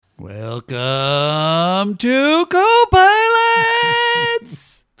Welcome to Co-Pilots!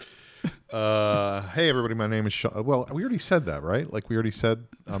 Hey, everybody, my name is Sean. Well, we already said that, right? Like, we already said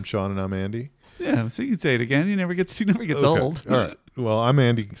I'm Sean and I'm Andy. Yeah, so you can say it again. He never gets old. All right. Well, I'm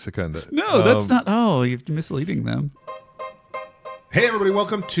Andy Secunda. No, that's not. Oh, you're misleading them. Hey, everybody,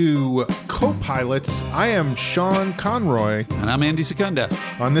 welcome to Co-Pilots. I am Sean Conroy. And I'm Andy Secunda.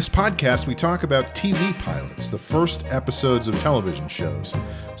 On this podcast, we talk about TV pilots, the first episodes of television shows.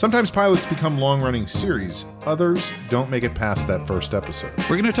 Sometimes pilots become long-running series. Others don't make it past that first episode.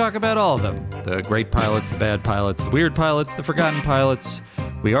 We're going to talk about all of them. The great pilots, the bad pilots, the weird pilots, the forgotten pilots.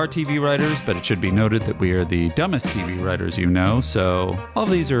 We are TV writers, but it should be noted that we are the dumbest TV writers you know, so all of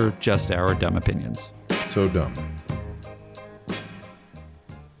these are just our dumb opinions. So dumb.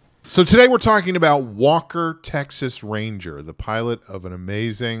 So today we're talking about Walker, Texas Ranger, the pilot of an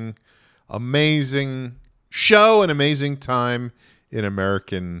amazing show, an amazing time in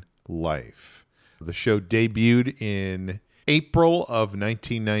American life. The show debuted in April of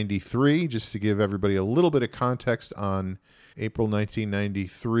 1993. Just to give everybody a little bit of context on April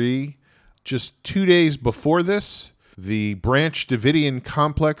 1993, just 2 days before this, the Branch Davidian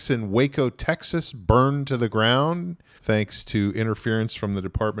complex in Waco, Texas burned to the ground thanks to interference from the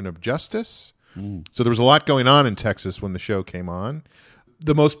Department of Justice. So there was a lot going on in Texas when the show came on.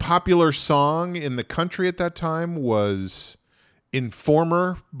 The most popular song in the country at that time was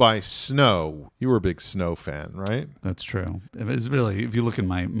Informer by Snow. You were a big Snow fan, right? That's true. It was really, if you look in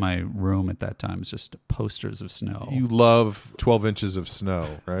my room at that time, it's just posters of snow. You love 12 inches of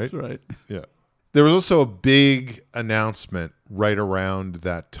snow, right? That's right. Yeah. There was also a big announcement right around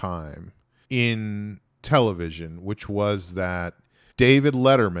that time in television, which was that David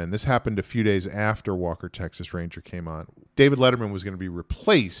Letterman, this happened a few days after Walker, Texas Ranger came on, David Letterman was going to be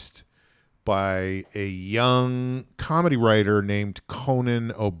replaced by a young comedy writer named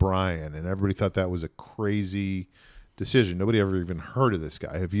Conan O'Brien, and everybody thought that was a crazy decision. Nobody ever even heard of this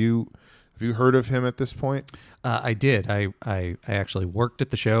guy. Have you heard of him at this point? I did. I actually worked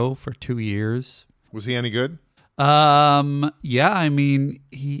at the show for 2 years. Was he any good? Yeah, I mean,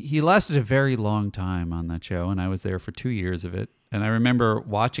 he lasted a very long time on that show, and I was there for 2 years of it. And I remember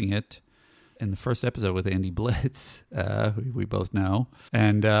watching it in the first episode with Andy Blitz, who we both know.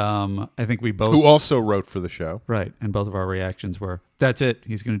 And I think we both... Who also wrote for the show. Right. And both of our reactions were, that's it.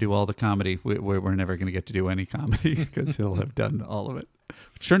 He's going to do all the comedy. We're never going to get to do any comedy because he'll have done all of it.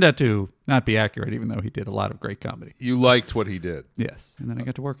 Which turned out to not be accurate, even though he did a lot of great comedy. You liked what he did. Yes. And then I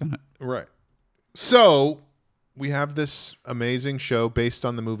got to work on it. Right. So we have this amazing show based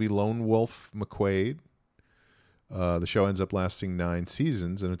on the movie Lone Wolf McQuade. The show ends up lasting 9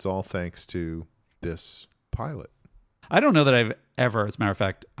 seasons, and it's all thanks to this pilot. I don't know that I've ever, as a matter of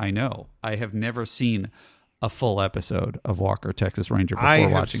fact, I have never seen a full episode of Walker, Texas Ranger before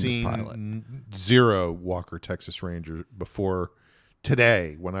watching this pilot. I have seen 0 Walker, Texas Ranger before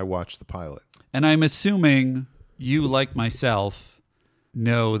today when I watched the pilot. And I'm assuming you, like myself,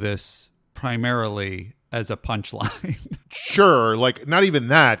 know this primarily as a punchline. Sure, like not even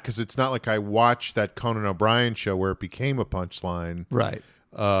that, because it's not like I watched that Conan O'Brien show where it became a punchline. Right.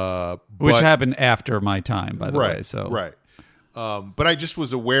 Which happened after my time, by the way. So right. But I just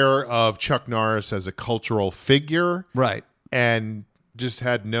was aware of Chuck Norris as a cultural figure. Right. And just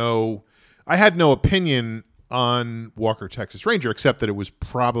had no opinion on Walker, Texas Ranger, except that it was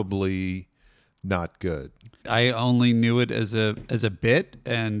probably not good. I only knew it as a bit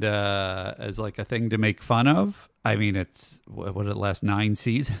and as like a thing to make fun of. I mean, it's what did it last 9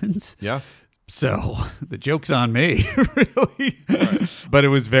 seasons? Yeah. So the joke's on me, really. Right. But it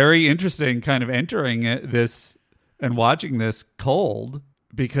was very interesting kind of entering this and watching this cold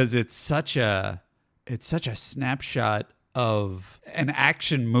because it's such a snapshot of an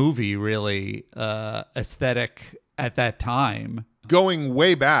action movie, really, aesthetic at that time. Going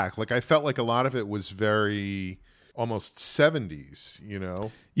way back, like I felt like a lot of it was very almost 70s, you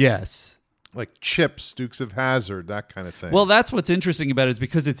know? Yes. Like Chips, Dukes of Hazzard, that kind of thing. Well, that's what's interesting about it is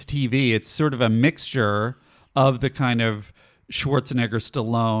because it's TV, it's sort of a mixture of the kind of Schwarzenegger,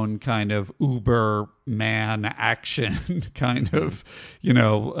 Stallone kind of uber man action kind of,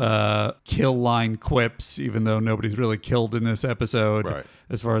 kill line quips, even though nobody's really killed in this episode, right,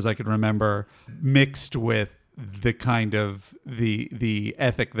 as far as I can remember, mixed with the kind of the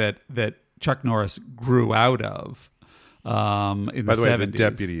ethic that Chuck Norris grew out of. In By the way, 70s. the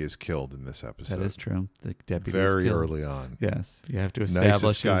deputy is killed in this episode. That is true. The deputy very is killed early on. Yes, you have to establish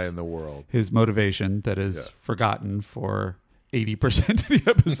nicest guy in the world. His motivation that is forgotten for 80% of the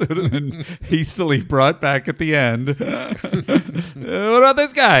episode and then hastily brought back at the end. What about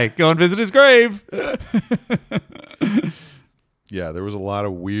this guy? Go and visit his grave. Yeah, there was a lot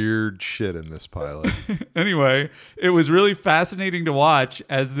of weird shit in this pilot. Anyway, it was really fascinating to watch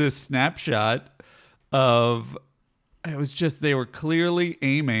as this snapshot of, it was just, they were clearly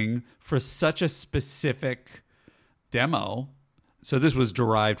aiming for such a specific demo. So this was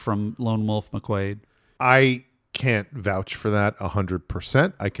derived from Lone Wolf McQuade. I can't vouch for that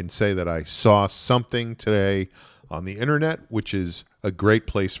 100%. I can say that I saw something today on the internet, which is a great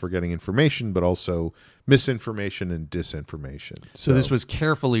place for getting information, but also misinformation and disinformation. So this was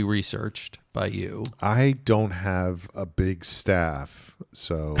carefully researched by you. I don't have a big staff,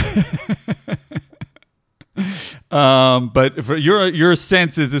 so but for your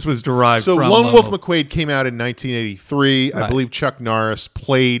sense is this was derived so from Lone Wolf McQuade came out in 1983. Right. I believe Chuck Norris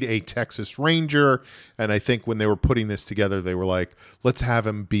played a Texas Ranger, and I think when they were putting this together, they were like, "Let's have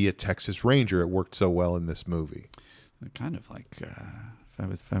him be a Texas Ranger." It worked so well in this movie. Kind of like if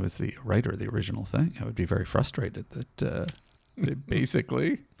I was the writer of the original thing, I would be very frustrated that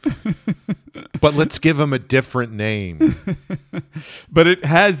basically. But let's give him a different name. But it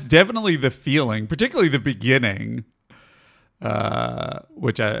has definitely the feeling, particularly the beginning,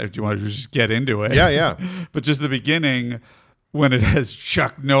 which do you want to just get into it? Yeah. But just the beginning, when it has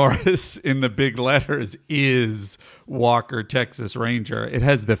Chuck Norris in the big letters, is Walker, Texas Ranger. It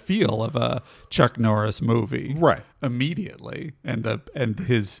has the feel of a Chuck Norris movie, Right. Immediately, and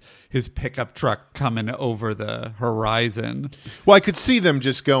his pickup truck coming over the horizon. Well, I could see them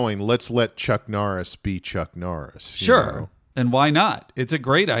just going, "Let's let Chuck Norris be Chuck Norris." you Sure. know? And why not? It's a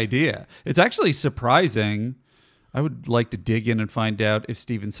great idea. It's actually surprising. I would like to dig in and find out if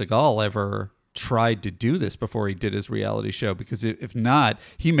Steven Seagal ever tried to do this before he did his reality show, because if not,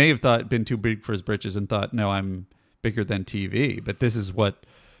 he may have been too big for his britches and thought, no, I'm bigger than TV. But this is what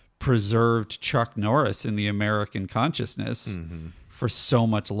preserved Chuck Norris in the American consciousness for so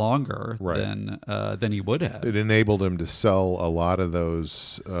much longer than he would have. It enabled him to sell a lot of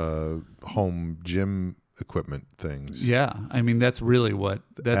those home gym equipment things. Yeah, I mean that's really what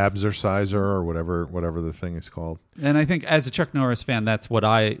Absorcizer or whatever the thing is called. And I think as a Chuck Norris fan, that's what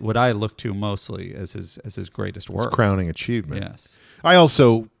I look to mostly as his greatest work. It's crowning achievement. Yes. I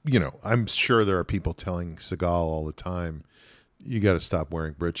also, I'm sure there are people telling Seagal all the time, "You got to stop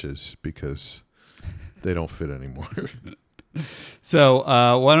wearing britches because they don't fit anymore." So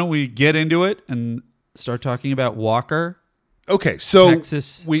why don't we get into it and start talking about Walker, Okay, so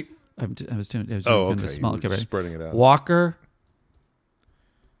Texas. I was doing okay. the small You were spreading it out. Walker,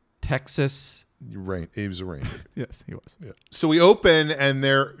 Texas. He was a Ranger. Yes, he was. Yeah. So we open, and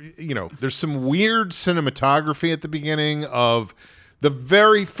there's some weird cinematography at the beginning of the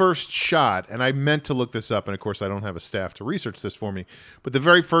very first shot. And I meant to look this up, and of course I don't have a staff to research this for me. But the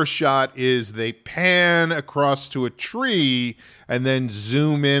very first shot is they pan across to a tree and then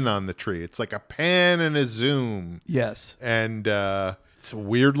zoom in on the tree. It's like a pan and a zoom. Yes. And it's a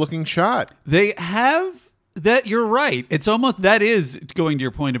weird looking shot. They have that. You're right. It's almost, that is going to your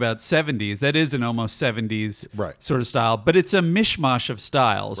point about 70s. That is an almost 70s sort of style, but it's a mishmash of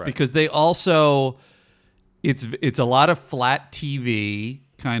styles because they also, it's a lot of flat TV,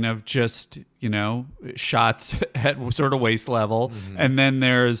 kind of just, shots at sort of waist level. Mm-hmm. And then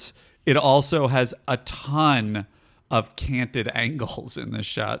it also has a ton of canted angles in this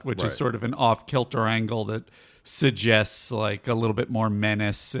shot, which is sort of an off-kilter angle that suggests like a little bit more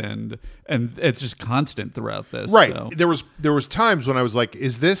menace, and it's just constant throughout this. Right. So. There was times when I was like,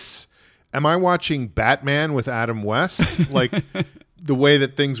 am I watching Batman with Adam West? Like the way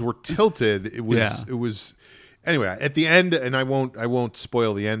that things were tilted, it was anyway, at the end, and I won't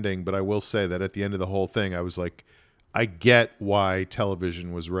spoil the ending, but I will say that at the end of the whole thing, I was like, I get why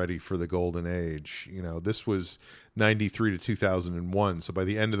television was ready for the golden age. This was 93 to 2001. So by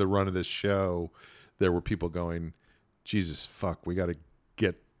the end of the run of this show, there were people going, Jesus, fuck, we got to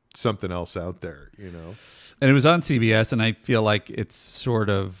get something else out there, And it was on CBS, and I feel like it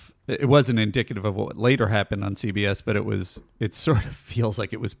wasn't indicative of what later happened on CBS, but it sort of feels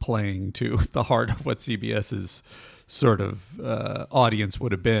like it was playing to the heart of what CBS's sort of audience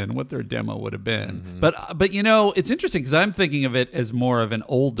would have been, what their demo would have been. Mm-hmm. But it's interesting because I'm thinking of it as more of an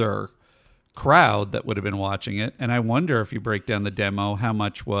older crowd that would have been watching it, and I wonder if you break down the demo, how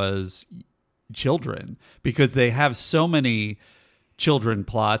much was children, because they have so many children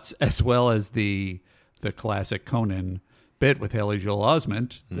plots, as well as the classic Conan bit with Haley Joel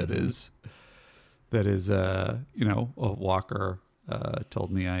Osment. Mm-hmm. that is Walker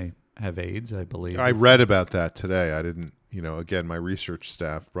told me I have AIDS, I believe. I read about that today. I didn't, again, my research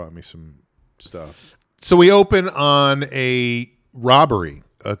staff brought me some stuff. So we open on a robbery,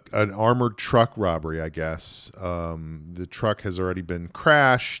 an armored truck robbery, I guess. The truck has already been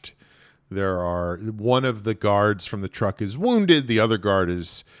crashed. There are one of the guards from the truck is wounded. The other guard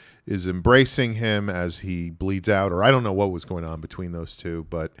is embracing him as he bleeds out, or I don't know what was going on between those two,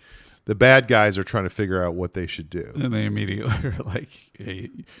 but the bad guys are trying to figure out what they should do. And they immediately are like, hey,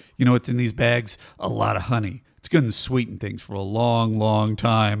 you know what's in these bags? A lot of honey. It's going to sweeten things for a long, long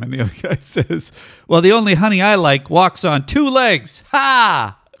time. And the other guy says, well, the only honey I like walks on 2 legs.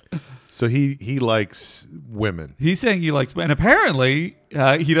 Ha! So he likes women. He's saying he likes, and apparently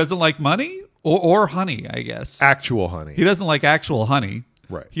he doesn't like money or honey, I guess. Actual honey. He doesn't like actual honey.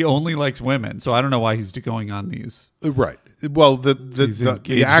 Right. He only likes women. So I don't know why he's going on these. Right. Well,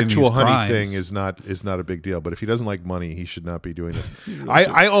 the actual honey crimes. thing is not a big deal. But if he doesn't like money, he should not be doing this.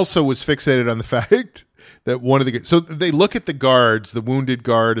 I also was fixated on the fact that one of the, so they look at the guards, the wounded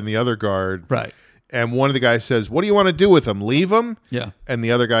guard and the other guard, right? And one of the guys says, "What do you want to do with them? Leave them?" Yeah. And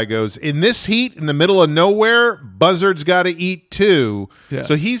the other guy goes, "In this heat, in the middle of nowhere, buzzards got to eat too." Yeah.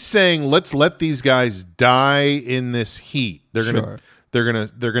 So he's saying, "Let's let these guys die in this heat. Sure.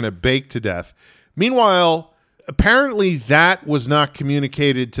 They're gonna bake to death." Meanwhile, apparently that was not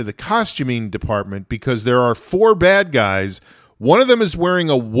communicated to the costuming department because there are 4 bad guys. One of them is wearing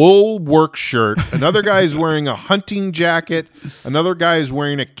a wool work shirt. Another guy is wearing a hunting jacket. Another guy is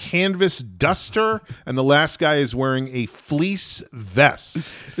wearing a canvas duster. And the last guy is wearing a fleece vest.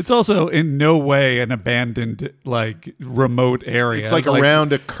 It's also in no way an abandoned, like, remote area. It's like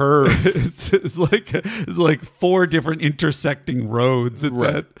around a curve. It's like 4 different intersecting roads at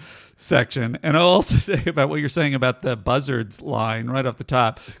that section. And I'll also say about what you're saying about the buzzards line right off the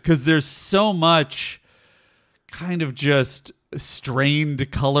top, because there's so much kind of just strained,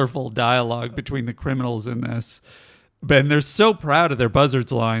 colorful dialogue between the criminals in this. And they're so proud of their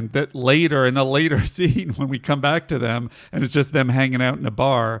buzzards line that later, in a later scene, when we come back to them and it's just them hanging out in a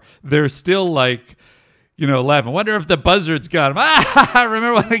bar, they're still like, you know, laughing. Wonder if the buzzards got him. I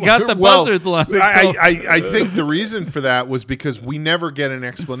remember when they got the buzzards line. I think the reason for that was because we never get an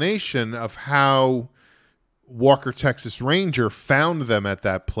explanation of how Walker Texas Ranger found them at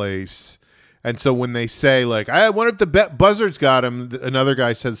that place. And so when they say, like, I wonder if the buzzards got him, another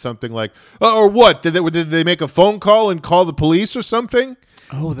guy says something like, oh, or what? Did they make a phone call and call the police or something?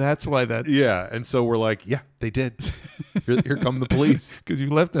 Oh, that's why that's... Yeah, and so we're like, yeah, they did. Here come the police. Because you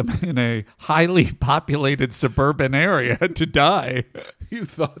left them in a highly populated suburban area to die. You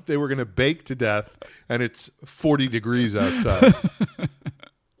thought they were going to bake to death, and it's 40 degrees outside.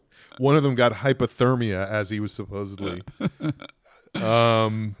 One of them got hypothermia, as he was supposedly...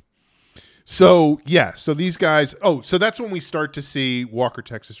 So these guys. Oh, so that's when we start to see Walker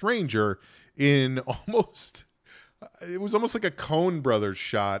Texas Ranger in almost. It was almost like a Coen Brothers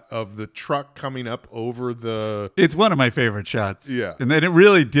shot of the truck coming up over the. It's one of my favorite shots. Yeah, and then it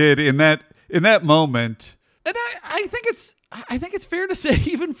really did in that moment. And I think it's fair to say,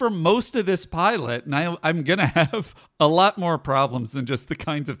 even for most of this pilot, and I'm gonna have a lot more problems than just the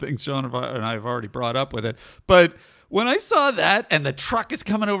kinds of things Sean and I have already brought up with it, but. When I saw that and the truck is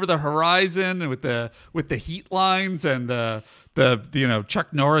coming over the horizon with the heat lines and the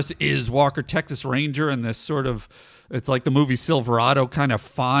Chuck Norris is Walker Texas Ranger and this sort of, it's like the movie Silverado kind of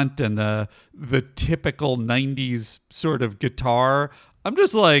font and the typical 90s sort of guitar. I'm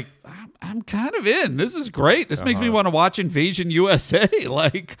just like, I'm kind of in. This is great. This makes me want to watch Invasion USA,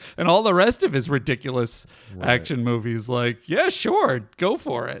 and all the rest of his ridiculous action movies. Like, yeah, sure, go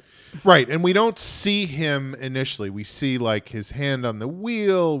for it. Right, and we don't see him initially. We see like his hand on the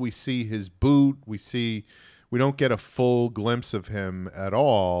wheel. We see his boot. We don't get a full glimpse of him at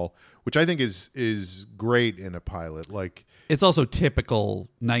all, which I think is great in a pilot. Like, it's also typical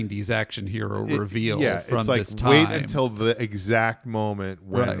 90s action hero reveal from it's like, this time. Wait until the exact moment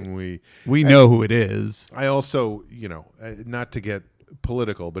when we know who it is. I also, not to get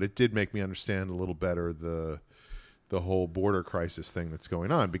political, but it did make me understand a little better the whole border crisis thing that's going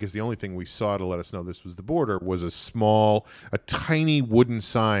on, because the only thing we saw to let us know this was the border was a tiny wooden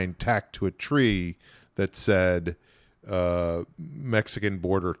sign tacked to a tree that said Mexican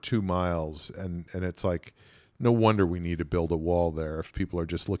border 2 miles, and it's like, no wonder we need to build a wall there if people are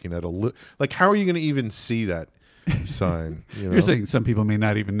just looking at like, how are you going to even see that sign? You're saying some people may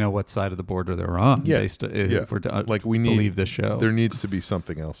not even know what side of the border they're on. If we're believe the show. There needs to be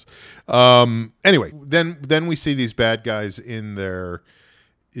something else. Anyway, then we see these bad guys in their.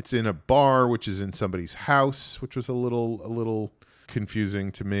 It's in a bar, which is in somebody's house, which was a little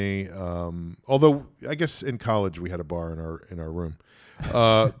confusing to me. Although I guess in college we had a bar in our room.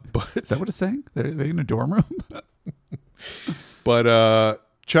 But is that what it's saying? They're in a dorm room. But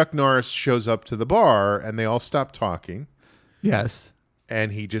Chuck Norris shows up to the bar, and they all stop talking. Yes.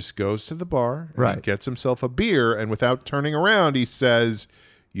 And he just goes to the bar, and right. He gets himself a beer, and without turning around, he says,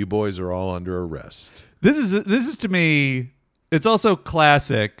 You boys are all under arrest. This is to me, it's also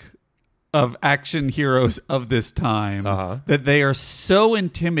classic of action heroes of this time that they are so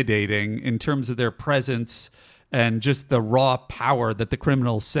intimidating in terms of their presence and just the raw power that the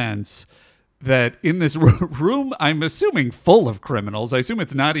criminals sense, that in this room, I'm assuming full of criminals. I assume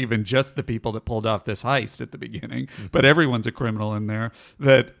it's not even just the people that pulled off this heist at the beginning, but everyone's a criminal in there,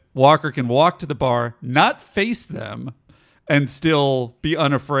 that Walker can walk to the bar, not face them, and still be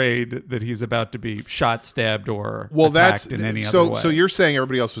unafraid that he's about to be shot, stabbed, or attacked in any other way. So you're saying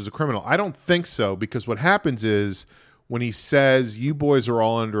everybody else was a criminal. I don't think so, because what happens is when he says, you boys are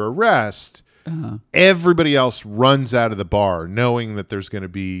all under arrest, everybody else runs out of the bar knowing that there's going to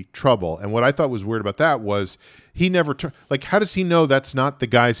be trouble. And what I thought was weird about that was he never how does he know that's not the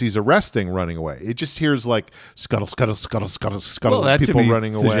guys he's arresting running away? It just hears like scuttle, scuttle, scuttle, scuttle, scuttle, that people to me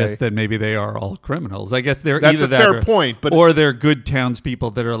running suggests away. that maybe they are all criminals. I guess they're That's either a that fair point, but or they're good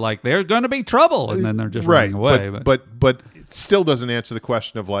townspeople that are like, they're going to be trouble, and then they're just running away. But it still doesn't answer the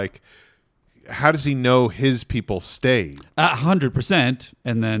question of like, how does he know his people stayed? 100%,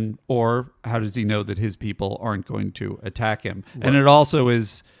 and then, or how does he know that his people aren't going to attack him? Right. And it also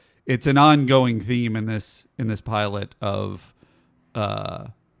is, it's an ongoing theme in this pilot of,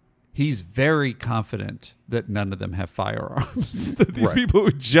 he's very confident that none of them have firearms. That these people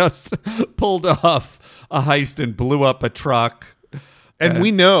who just pulled off a heist and blew up a truck. And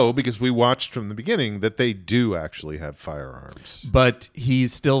we know, because we watched from the beginning, that they do actually have firearms. But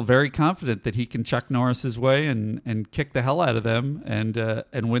he's still very confident that he can Chuck Norris his way and kick the hell out of them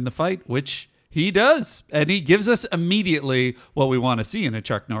and win the fight, which he does. And he gives us immediately what we want to see in a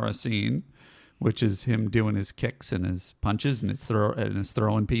Chuck Norris scene, which is him doing his kicks and his punches and his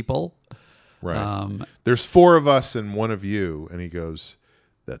throwing people. Right. There's 4 of us and 1 of you. And he goes,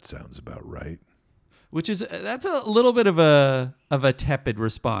 that sounds about right. Which is, that's a little bit of a tepid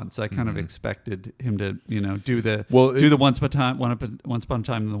response. I kind of expected him to, do the once upon a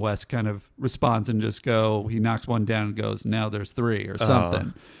time in the West kind of response and just go. He knocks one down and goes, now there's 3 or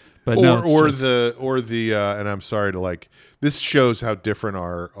something. But and I'm sorry to this shows how different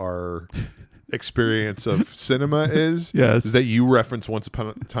our experience of cinema is. Yes. Is that you reference Once Upon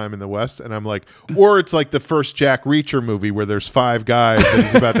a Time in the West, and I'm like, or it's like the first Jack Reacher movie where there's 5 guys that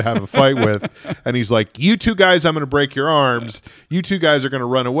he's about to have a fight with, and he's like, you 2 guys, I'm going to break your arms. You 2 guys are going to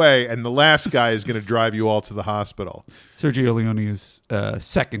run away, and the last guy is going to drive you all to the hospital. Sergio Leone's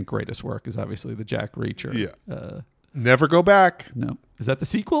second greatest work is obviously the Jack Reacher. Yeah. Never Go Back. No. Is that the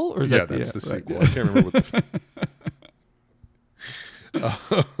sequel? Or is that's the sequel. I can't remember what the...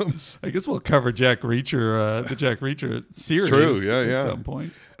 I guess we'll cover Jack Reacher, the Jack Reacher series. True, yeah. At some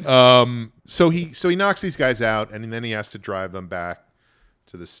point. So he knocks these guys out, and then he has to drive them back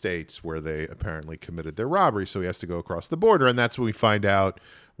to the States where they apparently committed their robbery. So he has to go across the border, and that's when we find out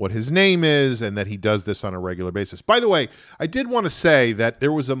what his name is and that he does this on a regular basis. By the way, I did want to say that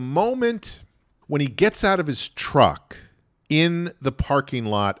there was a moment when he gets out of his truck in the parking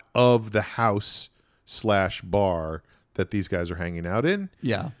lot of the house/bar that these guys are hanging out in.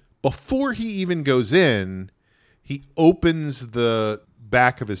 Yeah. Before he even goes in, he opens the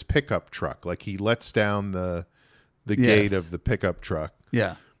back of his pickup truck. Like he lets down the gate of the pickup truck.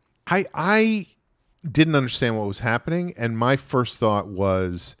 Yeah. I didn't understand what was happening, and my first thought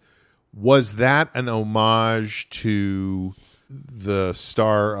was that an homage to the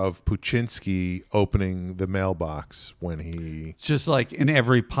star of Puchinsky opening the mailbox when he... It's just like in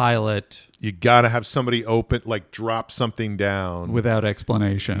every pilot... You got to have somebody drop something down. Without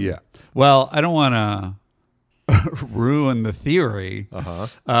explanation. Yeah. Well, I don't want to ruin the theory.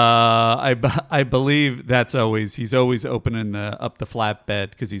 I believe he's always opening up the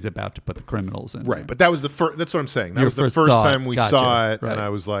flatbed because he's about to put the criminals in. Right, there. but that was the first... That's what I'm saying. That Your was the first first thought. time we Gotcha. saw it, Right. and I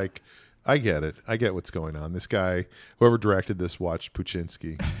was like... I get it. I get what's going on. This guy, whoever directed this, watched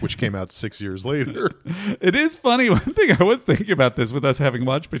Puchinsky, which came out 6 years later. It is funny. One thing I was thinking about this with us having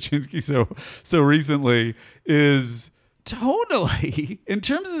watched Puchinsky so recently is tonally, in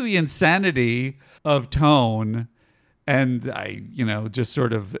terms of the insanity of tone and just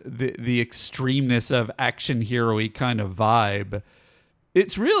sort of the extremeness of action hero-y kind of vibe,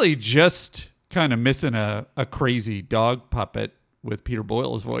 it's really just kind of missing a crazy dog puppet with Peter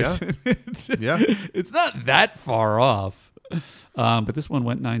Boyle's voice in it. Yeah. It's not that far off. But this one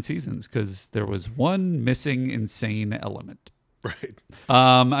went 9 seasons because there was one missing insane element. Right.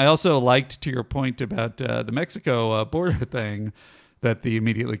 I also liked, to your point about the Mexico border thing, that the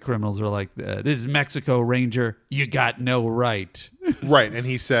immediately criminals are like, this is Mexico, Ranger. You got no right. Right. And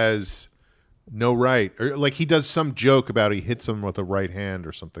he says, No right. Or like he does some joke about he hits him with a right hand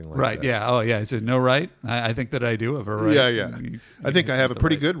or something like Right. that. Yeah. Oh, yeah. He said, no right. I think that I do have a right. Yeah. I think I have a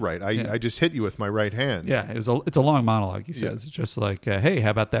pretty good right. I just hit you with my right hand. Yeah. It's a long monologue. He says, just like, hey, how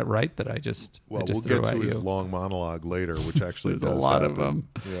about that right that I just Well, I just we'll threw get at to his you? long monologue later, which actually There's does a lot happen. of them.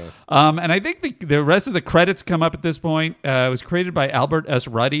 Yeah. And I think the rest of the credits come up at this point. It was created by Albert S.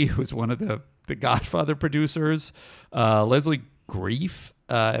 Ruddy, who was one of the Godfather producers. Leslie Grief.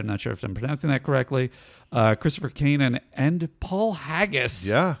 I'm not sure if I'm pronouncing that correctly. Christopher Kanan and Paul Haggis.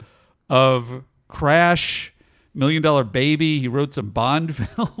 Yeah. Of Crash, $1 Million Baby. He wrote some Bond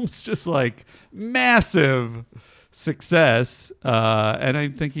films, just like massive success. And I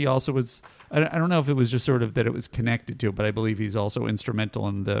think he also was, I don't know if it was just sort of that it was connected to, but I believe he's also instrumental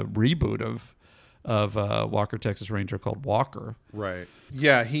in the reboot of Walker, Texas Ranger called Walker. Right.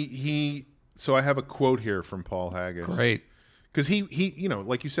 Yeah. So I have a quote here from Paul Haggis. Great. Because he,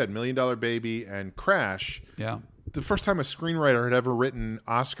 like you said, $1 Million Baby and Crash. Yeah. The first time a screenwriter had ever written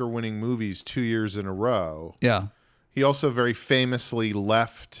Oscar-winning movies 2 years in a row. Yeah. He also very famously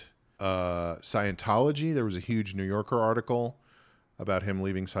left Scientology. There was a huge New Yorker article about him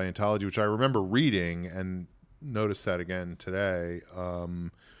leaving Scientology, which I remember reading and noticed that again today.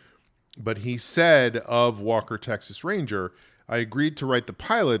 But he said of Walker, Texas Ranger, I agreed to write the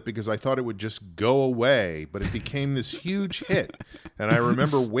pilot because I thought it would just go away, but it became this huge hit. And I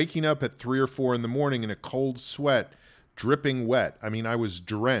remember waking up at 3 or 4 in the morning in a cold sweat, dripping wet. I mean, I was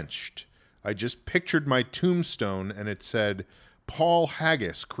drenched. I just pictured my tombstone and it said, Paul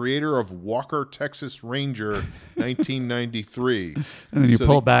Haggis, creator of Walker, Texas Ranger, 1993. And then you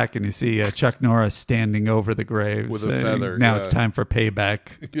pull back and you see Chuck Norris standing over the grave with a saying, feather. Now it's time for payback.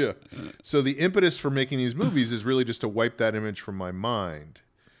 Yeah. So the impetus for making these movies is really just to wipe that image from my mind.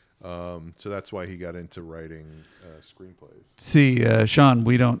 So that's why he got into writing screenplays. See, Sean,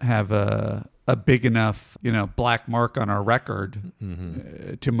 we don't have a big enough, black mark on our record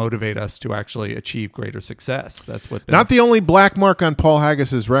to motivate us to actually achieve greater success. That's what. Not the only black mark on Paul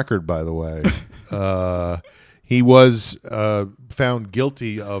Haggis's record, by the way. He was found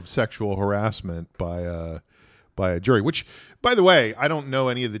guilty of sexual harassment by a jury, which, by the way, I don't know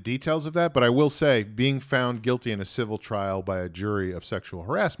any of the details of that, but I will say being found guilty in a civil trial by a jury of sexual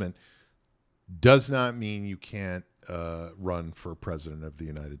harassment does not mean you can't run for president of the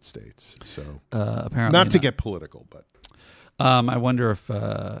United States. So apparently not to get political, but I wonder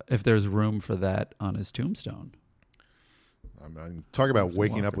if there's room for that on his tombstone. I'm talking about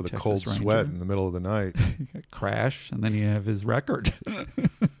waking up with a cold sweat in the middle of the night. You got Crash, and then you have his record.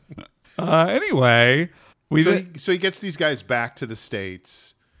 Anyway, so he gets these guys back to the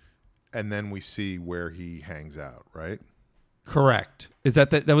States, and then we see where he hangs out, right? Correct. Is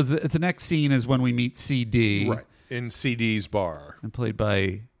that was the next scene is when we meet CD, right, in CD's bar, and played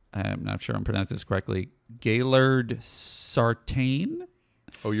by, I'm not sure I'm pronouncing this correctly, Gaylord Sartain.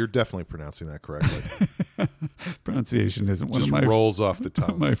 Oh, you're definitely pronouncing that correctly. Pronunciation isn't one just of my rolls off the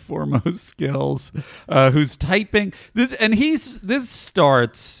tongue. My foremost skills. Who's typing this, and this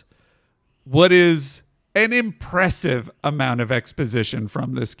starts what is an impressive amount of exposition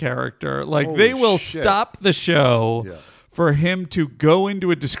from this character. Like Holy they will shit. stop the show. Yeah. For him to go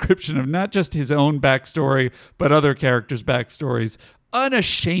into a description of not just his own backstory, but other characters' backstories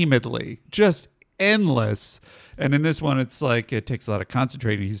unashamedly, just endless. And in this one, it's like it takes a lot of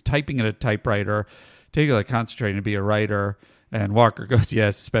concentrating. He's typing at a typewriter, taking a lot of concentrating to be a writer. And Walker goes,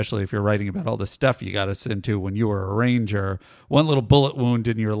 yes, especially if you're writing about all the stuff you got us into when you were a ranger. One little bullet wound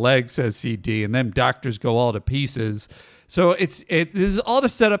in your leg, says CD, and them doctors go all to pieces. So this is all to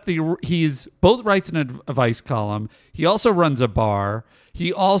set up he's both writes an advice column. He also runs a bar.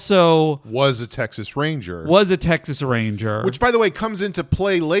 He also was a Texas Ranger. Which, by the way, comes into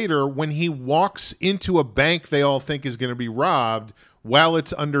play later when he walks into a bank they all think is going to be robbed while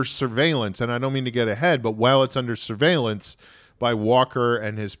it's under surveillance. And I don't mean to get ahead, but while it's under surveillance by Walker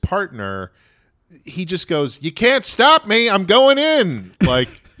and his partner, he just goes, "You can't stop me. I'm going in." Like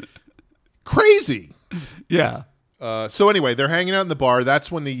crazy. Yeah. So anyway, they're hanging out in the bar.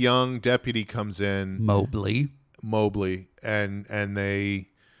 That's when the young deputy comes in, Mobley, and they,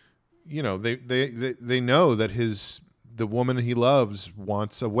 they know that the woman he loves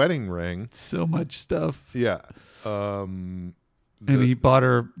wants a wedding ring. So much stuff. Yeah, and he bought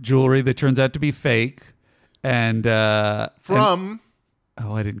her jewelry that turns out to be fake, and I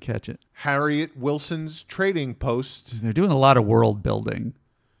didn't catch it. Harriet Wilson's Trading Post. They're doing a lot of world building.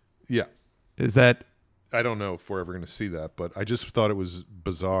 Yeah, is that? I don't know if we're ever going to see that, but I just thought it was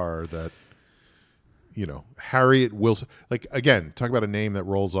bizarre that, Harriet Wilson, like, again, talk about a name that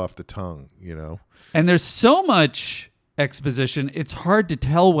rolls off the tongue, And there's so much exposition. It's hard to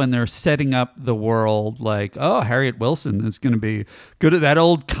tell when they're setting up the world like, oh, Harriet Wilson is going to be good at that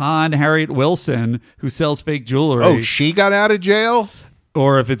old con Harriet Wilson who sells fake jewelry. Oh, she got out of jail?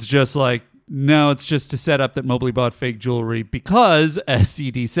 Or if it's just like, no, it's just to set up that Mobley bought fake jewelry because, as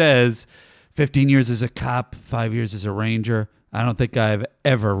CD says, 15 years as a cop, 5 years as a ranger. I don't think I've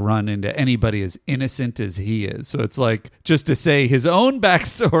ever run into anybody as innocent as he is. So it's like just to say his own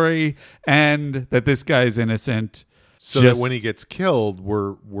backstory and that this guy's innocent. So that when he gets killed,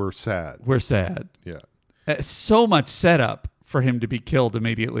 we're sad. We're sad. Yeah. So much setup for him to be killed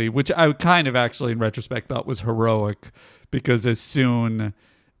immediately, which I kind of actually in retrospect thought was heroic, because as soon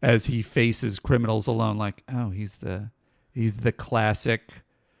as he faces criminals alone, like, oh, he's the classic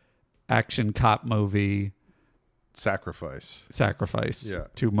action cop movie sacrifice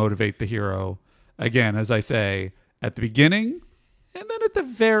to motivate the hero. Again, as I say, at the beginning and then at the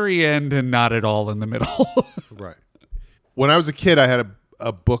very end and not at all in the middle. Right. When I was a kid, I had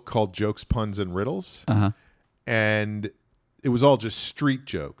a book called Jokes, Puns, and Riddles. Uh-huh. And it was all just street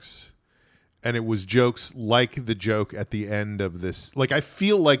jokes. And it was jokes like the joke at the end of this. Like, I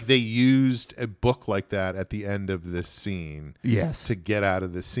feel like they used a book like that at the end of this scene. Yes. To get out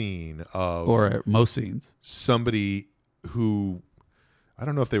of the scene of... Or at most scenes. Somebody who... I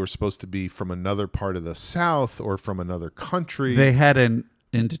don't know if they were supposed to be from another part of the South or from another country. They had an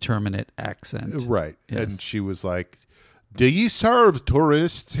indeterminate accent. Right. Yes. And she was like, do you serve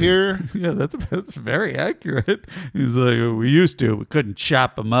tourists here? Yeah, that's very accurate. He's like, we used to. We couldn't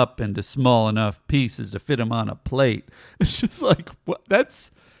chop them up into small enough pieces to fit them on a plate. It's just like, what?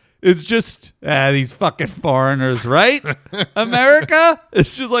 It's just, these fucking foreigners, right? America?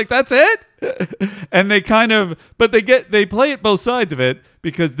 It's just like, that's it? And they kind of, but they play it both sides of it,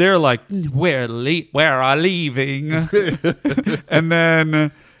 because they're like, we're leaving. And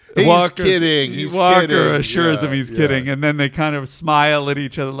then... He's kidding. Walker assures him he's kidding, and then they kind of smile at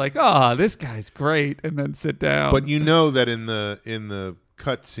each other like, this guy's great, and then sit down. But you know that in the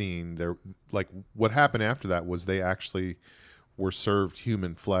cut scene, there, like, what happened after that was they actually were served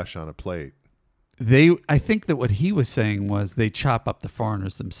human flesh on a plate. I think that what he was saying was they chop up the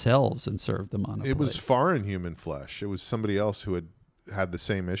foreigners themselves and serve them on a plate. It was foreign human flesh. It was somebody else who had the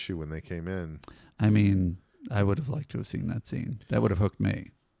same issue when they came in. I mean, I would have liked to have seen that scene. That would have hooked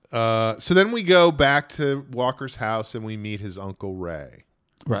me. So then we go back to Walker's house and we meet his Uncle Ray.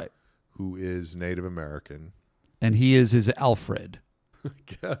 Right. Who is Native American. And he is his Alfred.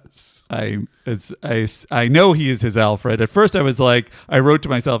 Yes. I know he is his Alfred. At first I was like, I wrote to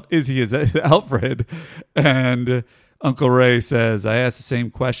myself, is he his Alfred? And Uncle Ray says, I asked the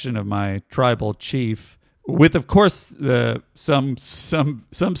same question of my tribal chief, with, of course, some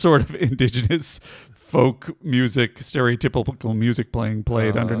sort of indigenous folk music, stereotypical music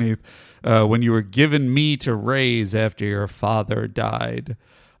played underneath, when you were given me to raise after your father died,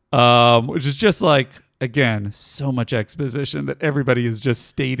 which is just like, again, so much exposition that everybody is just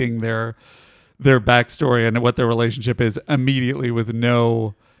stating their backstory and what their relationship is immediately with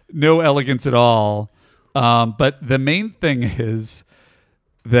no elegance at all. But the main thing is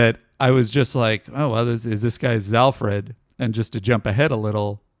that I was just like, oh, well, is this guy's Alfred? And just to jump ahead a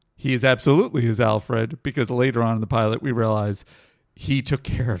little, he is absolutely his Alfred, because later on in the pilot we realize he took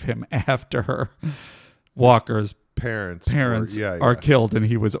care of him after Walker's parents are killed and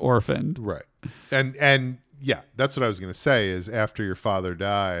he was orphaned. Right. And yeah, that's what I was going to say is after your father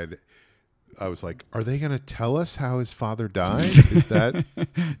died, I was like, are they going to tell us how his father died? Is that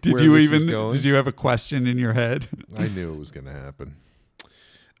did you have a question in your head? I knew it was going to happen.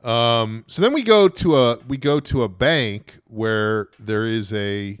 So then we go to a bank where there is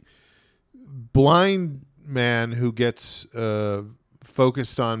a blind man who gets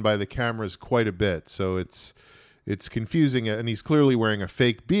focused on by the cameras quite a bit. So it's confusing, and he's clearly wearing a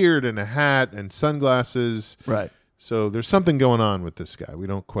fake beard and a hat and sunglasses. Right. So there's something going on with this guy. We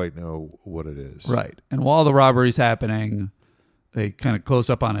don't quite know what it is. Right. And while the robbery's happening, they kind of close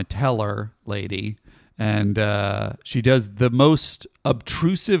up on a teller lady, and she does the most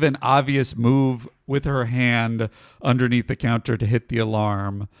obtrusive and obvious move with her hand underneath the counter to hit the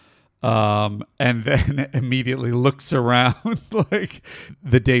alarm. And then immediately looks around like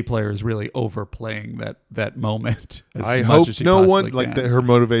the day player is really overplaying that moment. I hope no one, like her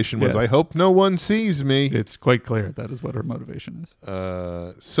motivation was, yes. I hope no one sees me. It's quite clear that is what her motivation is.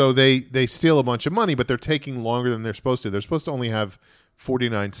 So they steal a bunch of money, but they're taking longer than they're supposed to. They're supposed to only have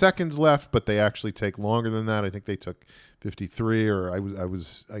 49 seconds left, but they actually take longer than that. I think they took 53, or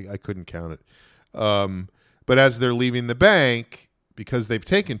I couldn't count it. But as they're leaving the bank, because they've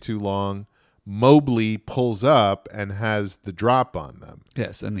taken too long, Mobley pulls up and has the drop on them.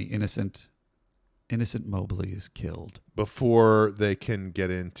 Yes, and the innocent innocent Mobley is killed. Before they can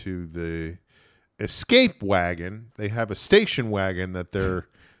get into the escape wagon, they have a station wagon that they're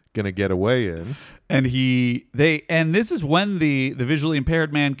going to get away in. And this is when the visually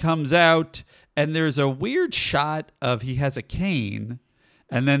impaired man comes out, and there's a weird shot of he has a cane,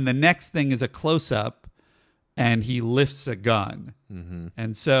 and then the next thing is a close-up, and he lifts a gun. Mm-hmm.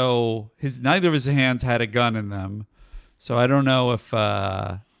 And so neither of his hands had a gun in them. So I don't know if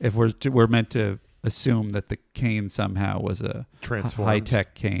we're meant to assume that the cane somehow was a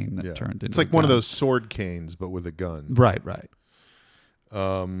high-tech cane that turned into It's like one of those sword canes, but with a gun. Right.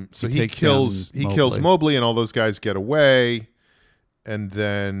 So he kills Mobley, and all those guys get away, and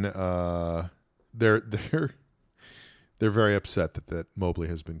then they're very upset that Mobley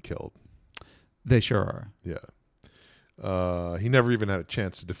has been killed. They sure are. Yeah. He never even had a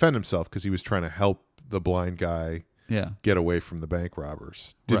chance to defend himself because he was trying to help the blind guy get away from the bank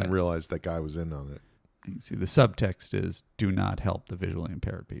robbers. Didn't realize that guy was in on it. You can see the subtext is do not help the visually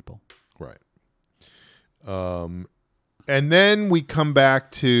impaired people. Right. And then we come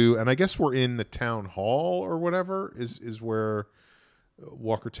back to, and I guess we're in the town hall or whatever is where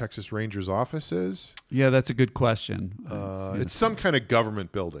Walker Texas Ranger's office is. Yeah, that's a good question. It's some kind of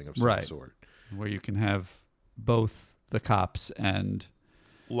government building of some sort. Where you can have both the cops and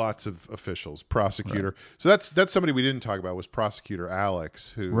lots of officials, prosecutor. Right. So that's somebody we didn't talk about was Prosecutor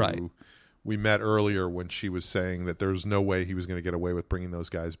Alex, who we met earlier when she was saying that there's no way he was going to get away with bringing those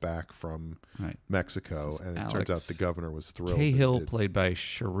guys back from Mexico. And it turns out the governor was thrilled. Cahill, played by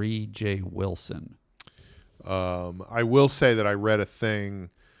Cherie J. Wilson. I will say that I read a thing.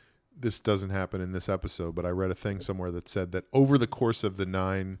 This doesn't happen in this episode, but I read a thing somewhere that said that over the course of the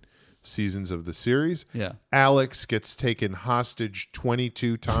 9 seasons of the series, Alex gets taken hostage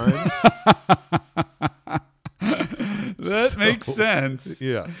 22 times. That makes sense.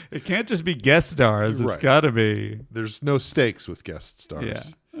 Yeah. It can't just be guest stars. It's got to be. There's no stakes with guest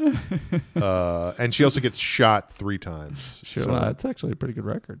stars. Yeah. And she also gets shot 3 times. Sure. So, that's actually a pretty good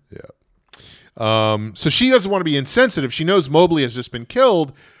record. Yeah. So she doesn't want to be insensitive. She knows Mobley has just been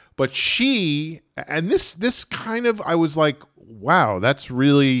killed, but this kind of, I was like, wow, that's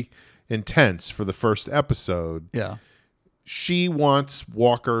really intense for the first episode. Yeah. She wants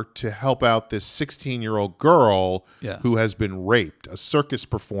Walker to help out this 16-year-old girl who has been raped, a circus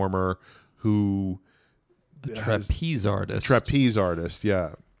performer who... Trapeze artist,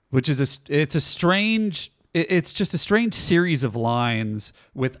 yeah. Which is it's just a strange series of lines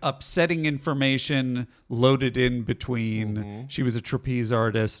with upsetting information loaded in between. Mm-hmm. She was a trapeze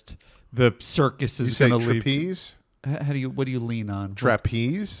artist. The circus is going to leave. Trapeze? What do you lean on?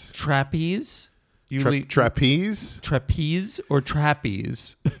 Trapeze? Trapeze? Trapeze? Trapeze or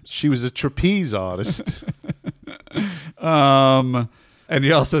trapeze? She was a trapeze artist. And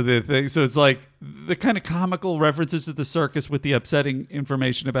you also the thing, so it's like the kind of comical references to the circus with the upsetting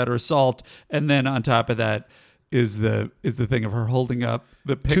information about her assault, and then on top of that is the thing of her holding up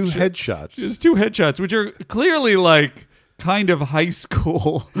the picture. 2 headshots. It's 2 headshots, which are clearly like kind of high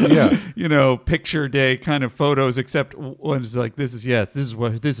school, picture day kind of photos, except one's like, this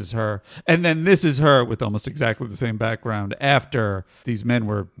is her. And then this is her with almost exactly the same background after these men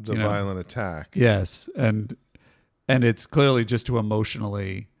were the violent attack. Yes. And it's clearly just to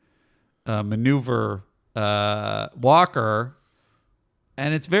emotionally maneuver Walker.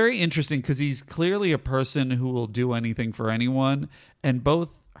 And it's very interesting because he's clearly a person who will do anything for anyone. And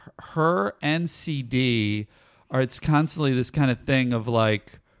both her and CD it's constantly this kind of thing of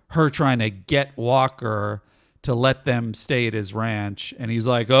like her trying to get Walker to let them stay at his ranch. And he's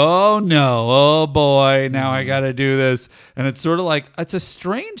like, oh no, oh boy, now I got to do this. And it's sort of like, it's a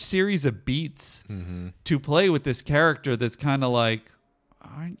strange series of beats to play with this character that's kind of like,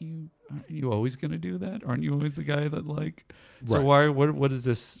 aren't you always going to do that? Aren't you always the guy that like, so what is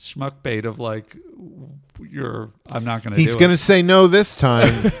this schmuck bait of like, I'm not going to do it. He's going to say no this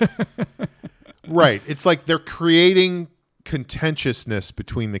time. Right. It's like they're creating contentiousness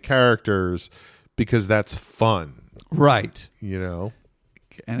between the characters because that's fun. Right.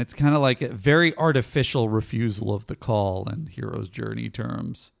 And it's kind of like a very artificial refusal of the call in Hero's Journey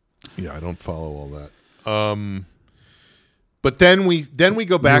terms. Yeah, I don't follow all that. But then we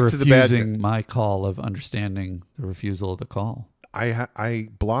go back to the bad guy. My call of understanding the refusal of the call. I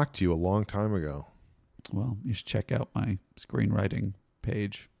blocked you a long time ago. Well, you should check out my screenwriting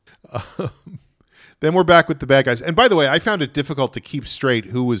page. Then we're back with the bad guys. And by the way, I found it difficult to keep straight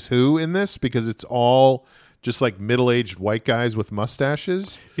who was who in this because it's all just like middle-aged white guys with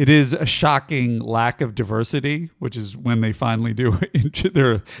mustaches. It is a shocking lack of diversity, which is when they finally do.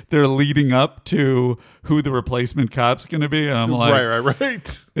 They're leading up to who the replacement cop's going to be. And I'm like,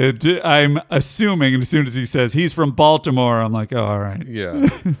 right. I'm assuming, and as soon as he says he's from Baltimore, I'm like, oh, all right. Yeah.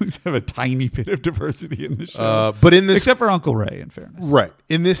 Let's have a tiny bit of diversity in the show. But in this, except for Uncle Ray, in fairness. right.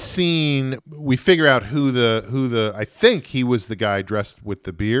 In this scene, we figure out who the I think he was the guy dressed with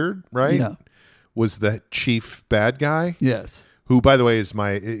the beard, right? Yeah. Was the chief bad guy? Yes. Who, by the way, is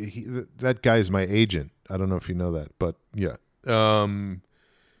that guy is my agent. I don't know if you know that, but yeah.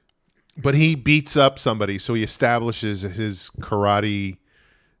 But he beats up somebody, so he establishes his karate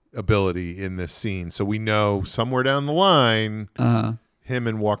ability in this scene. So we know somewhere down the line, him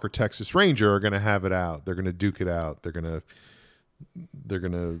and Walker Texas Ranger are going to have it out. They're going to duke it out. They're going to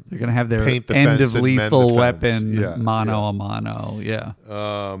have their paint the end fence of and mend lethal the fence. weapon Yeah, mano a mano. Yeah.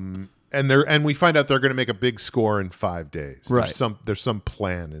 And we find out they're going to make a big score in 5 days. Right. There's some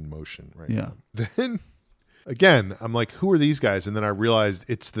plan in motion right Yeah. now. Then again, I'm like, who are these guys? And then I realized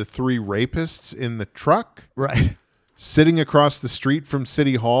it's the 3 rapists in the truck Right. sitting across the street from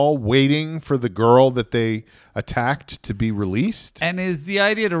City Hall waiting for the girl that they attacked to be released. And is the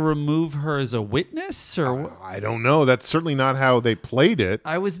idea to remove her as a witness, or I don't know. That's certainly not how they played it.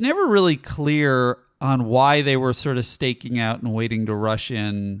 I was never really clear on why they were sort of staking out and waiting to rush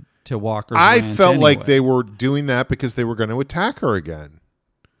in to Walker's I ranch felt anyway. like they were doing that because they were going to attack her again.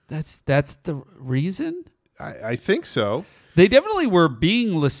 That's the reason? I think so. They definitely were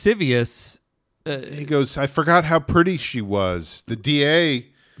being lascivious. He goes, I forgot how pretty she was. The DA,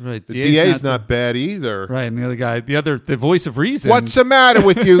 Right. the DA's not bad either. Right, and the other guy, the voice of reason. What's the matter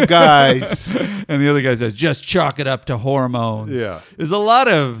with you guys? And the other guy says, just chalk it up to hormones. Yeah. There's a lot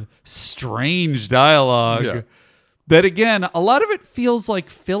of strange dialogue Yeah. that, again, a lot of it feels like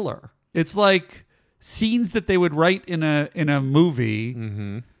filler. It's like scenes that they would write in a movie,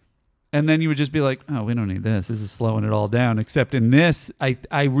 and then you would just be like, oh, we don't need this. This is slowing it all down. Except in this,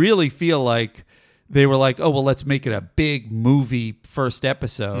 I really feel like they were like, oh, well, let's make it a big movie first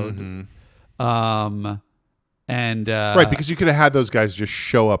episode. Right, because you could have had those guys just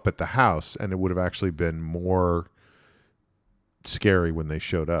show up at the house and it would have actually been more scary when they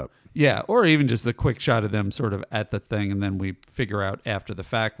showed up. Yeah, or even just the quick shot of them sort of at the thing, and then we figure out after the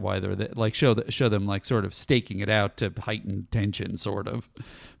fact why they're there. Like show them like sort of staking it out to heighten tension, sort of.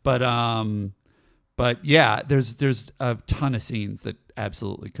 But yeah, there's a ton of scenes that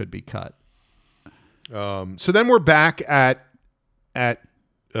absolutely could be cut. So then we're back at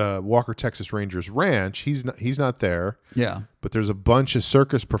Walker Texas Ranger's ranch. He's not there. Yeah, but there's a bunch of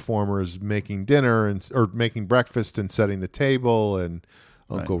circus performers making dinner or making breakfast and setting the table, and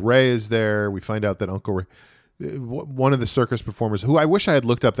Uncle Ray is there. We find out that Uncle Ray, one of the circus performers, who I wish I had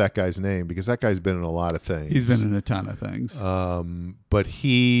looked up that guy's name because that guy's been in a lot of things. he's been in a ton of things. But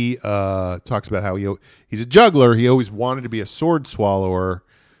he talks about how he's a juggler. He always wanted to be a sword swallower,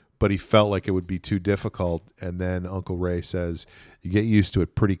 but he felt like it would be too difficult. And then Uncle Ray says, you get used to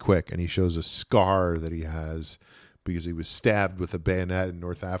it pretty quick. And he shows a scar that he has because he was stabbed with a bayonet in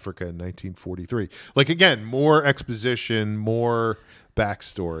North Africa in 1943. Like, again, more exposition, more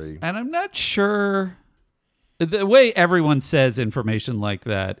backstory. And I'm not sure. The way everyone says information like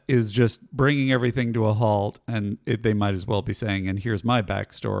that is just bringing everything to a halt, and they might as well be saying, and here's my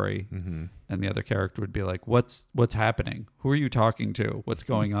backstory. And the other character would be like, what's happening? Who are you talking to? What's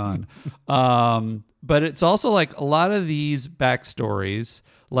going on? But it's also like a lot of these backstories,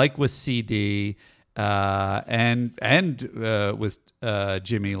 like with CD and with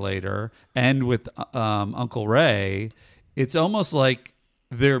Jimmy later, and with Uncle Ray, it's almost like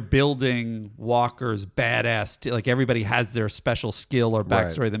they're building Walker's badass. Like everybody has their special skill or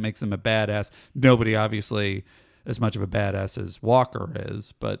backstory that makes them a badass. Nobody obviously as much of a badass as Walker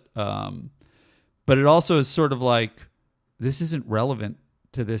is, but it also is sort of like, this isn't relevant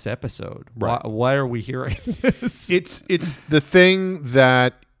to this episode. Right. Why are we hearing this? It's the thing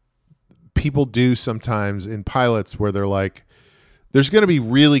that people do sometimes in pilots where they're like, there's going to be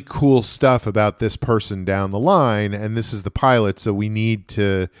really cool stuff about this person down the line, and this is the pilot, so we need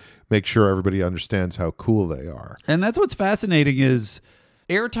to make sure everybody understands how cool they are. And that's what's fascinating is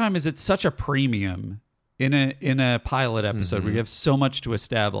airtime is at such a premium in a pilot episode where you have so much to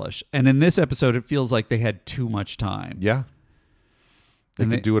establish. And in this episode, it feels like they had too much time. Yeah. They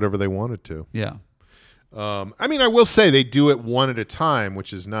could do whatever they wanted to. Yeah. I mean, I will say they do it one at a time,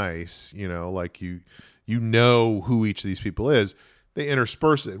 which is nice. You know, like you know who each of these people is. They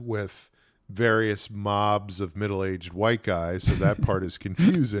intersperse it with various mobs of middle-aged white guys, so that part is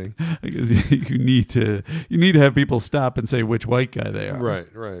confusing. I guess you need to have people stop and say which white guy they are. Right.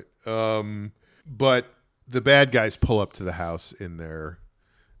 But the bad guys pull up to the house in their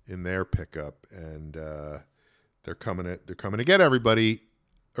pickup, and they're coming to get everybody,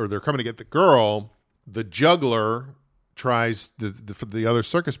 or they're coming to get the girl. The juggler tries the other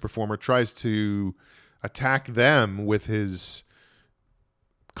circus performer tries to attack them with his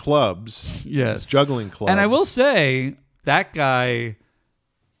clubs, his juggling clubs. And I will say that guy,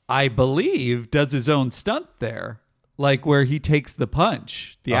 I believe, does his own stunt there. Like where he takes the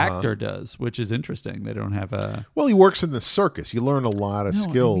punch, the actor does, which is interesting. They don't have a... Well, he works in the circus. You learn a lot of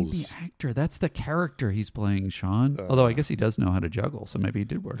skills. I mean the actor, that's the character he's playing, Sean. Although I guess he does know how to juggle, so maybe he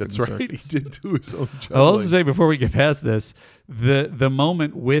did work in the circus. That's right. He did do his own juggling. I'll also say, before we get past this, the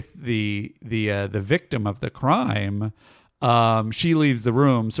moment with the victim of the crime, she leaves the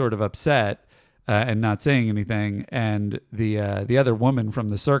room sort of upset, and not saying anything, and the other woman from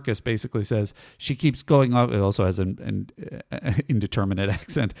the circus basically says she keeps going off. It also has an indeterminate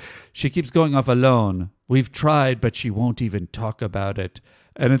accent. She keeps going off alone. We've tried, but she won't even talk about it.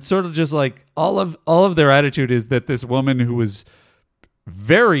 And it's sort of just like all of their attitude is that this woman who was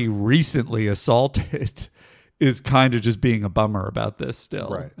very recently assaulted is kind of just being a bummer about this still,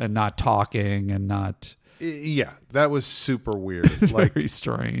 right, and not talking and not. Yeah, that was super weird. Like very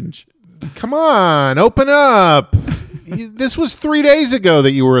strange. Come on, open up. This was 3 days ago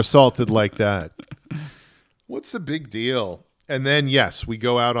that you were assaulted like that. What's the big deal? And then, yes, we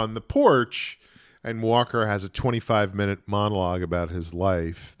go out on the porch, and Walker has a 25-minute monologue about his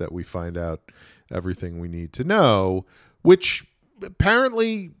life that we find out everything we need to know, which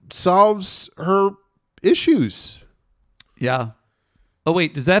apparently solves her issues. Yeah. Oh,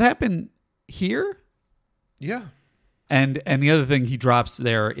 wait, does that happen here? Yeah. And the other thing he drops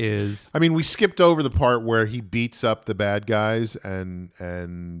there is... I mean, we skipped over the part where he beats up the bad guys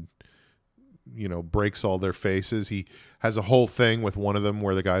and you know, breaks all their faces. He has a whole thing with one of them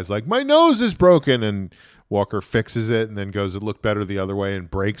where the guy's like, my nose is broken, and Walker fixes it and then goes, it looked better the other way, and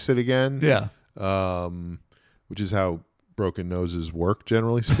breaks it again. Yeah. Which is how broken noses work,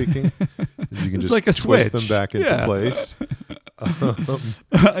 generally speaking. You can just like a twist switch. them back into place.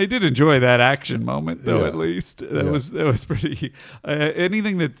 I did enjoy that action moment, though. At least that was pretty.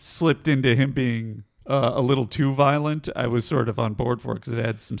 Anything that slipped into him being a little too violent, I was sort of on board for, because it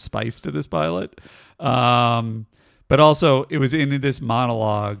had some spice to this pilot. But also, it was in this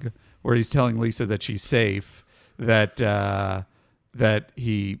monologue where he's telling Lisa that she's safe, that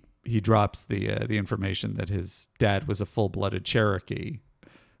he drops the information that his dad was a full-blooded Cherokee.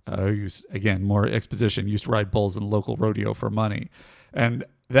 Who's, again, more exposition, used to ride bulls in the local rodeo for money. And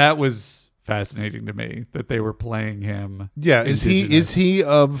that was fascinating to me, that they were playing him. Yeah, is he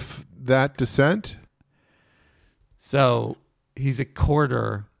of that descent? So he's a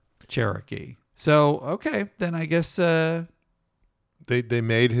quarter Cherokee. So, okay, then I guess... They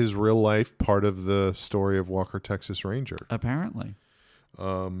made his real life part of the story of Walker, Texas Ranger. Apparently.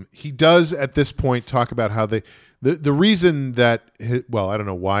 He does at this point talk about how the reason that I don't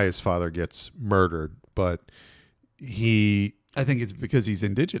know why his father gets murdered, but I think it's because he's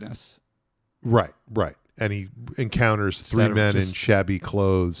indigenous. Right. And he encounters three men in shabby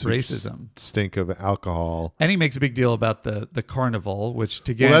clothes, racism, stink of alcohol, and he makes a big deal about the carnival, which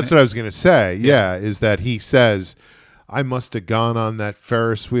well, that's what I was going to say. Yeah, is that he says, I must have gone on that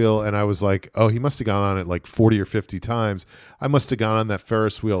Ferris wheel, and I was like, oh, he must have gone on it like 40 or 50 times. I must have gone on that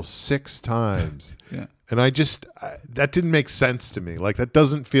Ferris wheel 6 times. Yeah. And that didn't make sense to me. Like, that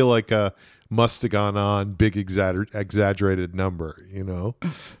doesn't feel like a must have gone on big exaggerated number, you know?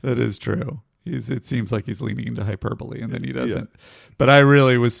 That is true. It seems like he's leaning into hyperbole, and then he doesn't. Yeah. But I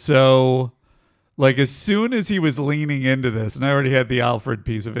really was so... Like, as soon as he was leaning into this, and I already had the Alfred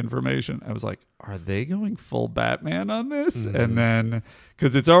piece of information, I was like, are they going full Batman on this? Mm-hmm. And then,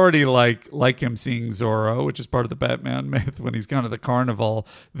 because it's already like him seeing Zorro, which is part of the Batman myth, when he's gone to the carnival,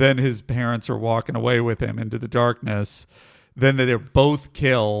 then his parents are walking away with him into the darkness. Then they're both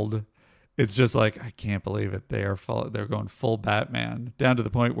killed. It's just like, I can't believe it. They're going full Batman, down to the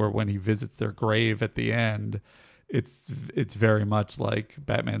point where when he visits their grave at the end, it's very much like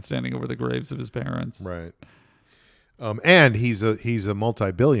Batman standing over the graves of his parents. Right. And he's a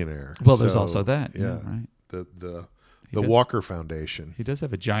multi-billionaire. Well, there's also that. Yeah, right. The Walker Foundation. He does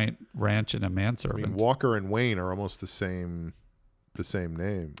have a giant ranch and a manservant. I mean, Walker and Wayne are almost the same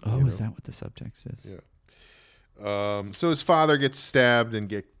name. Oh, is that what the subtext is? Yeah. So his father gets stabbed and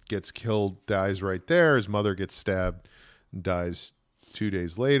gets killed, dies right there. His mother gets stabbed and dies 2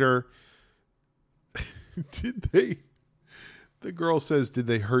 days later. The girl says, did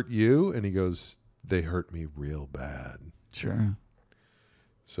they hurt you? And he goes, they hurt me real bad. Sure.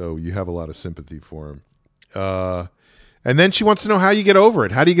 So you have a lot of sympathy for him. And then she wants to know how you get over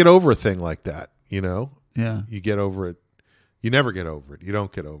it. How do you get over a thing like that? You know, Yeah. You get over it. You never get over it. You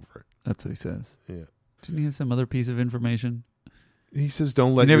don't get over it. That's what he says. Yeah. Didn't he have some other piece of information? He says,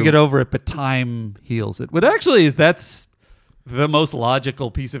 don't let You never get over it, but time heals it. What actually is that's the most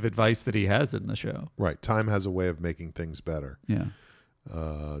logical piece of advice that he has in the show. Right. Time has a way of making things better. Yeah.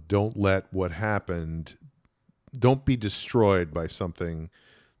 Don't let what happened, don't be destroyed by something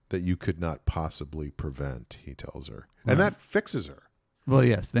that you could not possibly prevent, he tells her. And Right. that fixes her. Well,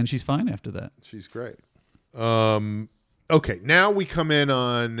 yes. Then she's fine after that. She's great. Okay, now we come in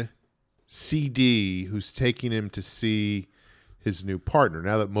on CD, who's taking him to see his new partner.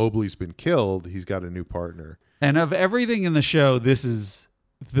 Now that Mobley's been killed, he's got a new partner. And of everything in the show, this is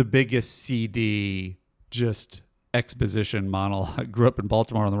the biggest CD just exposition monologue. Grew up in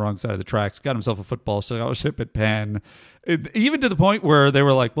Baltimore on the wrong side of the tracks, got himself a football scholarship at Penn. Even to the point where they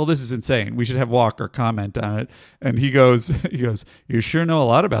were like, well, this is insane. We should have Walker comment on it. And he goes, you sure know a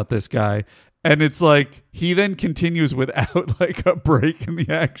lot about this guy. And it's like he then continues without like a break in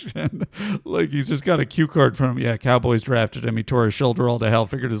the action. Like he's just got a cue card from him. Yeah, Cowboys drafted him. He tore his shoulder all to hell,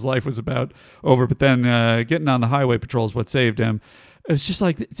 figured his life was about over. But then getting on the highway patrol is what saved him. It's just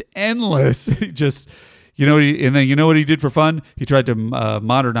like it's endless. Just, and then you know what he did for fun? He tried to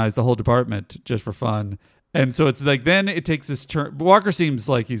modernize the whole department just for fun. And so it's like then it takes this turn. Walker seems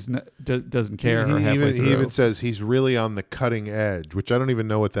like doesn't care. He even says he's really on the cutting edge, which I don't even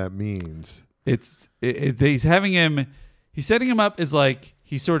know what that means. He's having him. He's setting him up as like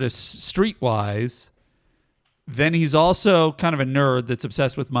he's sort of streetwise. Then he's also kind of a nerd that's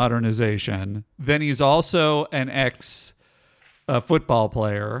obsessed with modernization. Then he's also an football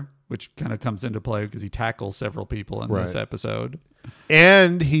player, which kind of comes into play because he tackles several people in this episode.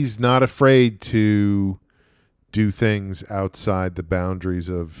 And he's not afraid to do things outside the boundaries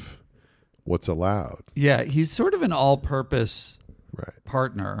of what's allowed. Yeah, he's sort of an all-purpose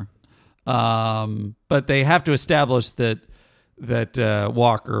partner. But they have to establish that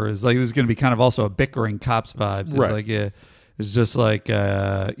Walker is like, this is going to be kind of also a bickering cops vibes. It's like, yeah, it's just like,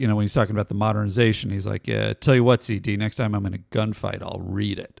 when he's talking about the modernization, he's like, yeah, tell you what, CD, next time I'm in a gunfight, I'll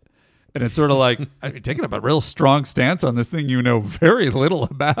read it. And it's sort of like, you're taking up a real strong stance on this thing you know very little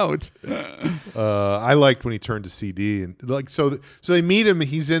about. I liked when he turned to CD and like so they meet him.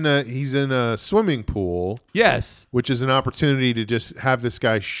 He's in a swimming pool. Yes, which is an opportunity to just have this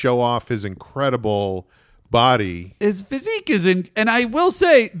guy show off his incredible body. His physique is in, and I will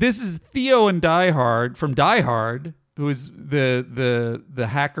say this is Theo in Die Hard from Die Hard, who is the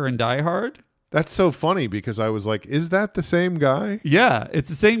hacker in Die Hard. That's so funny because I was like, is that the same guy? Yeah, it's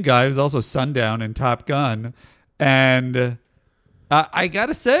the same guy who's also Sundown in Top Gun. And I got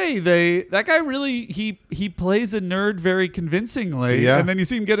to say, that guy really, he plays a nerd very convincingly. Yeah. And then you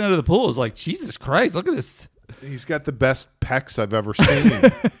see him get into the pool. It's like, Jesus Christ, look at this. He's got the best pecs I've ever seen.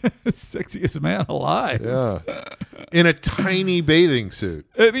 Sexiest man alive. Yeah. In a tiny bathing suit.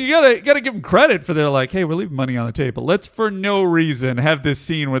 And you gotta give him credit for they're like, hey, we're leaving money on the table. Let's for no reason have this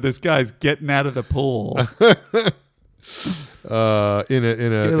scene where this guy's getting out of the pool. Get a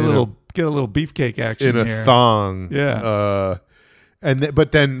little beefcake action in a here. thong. Yeah.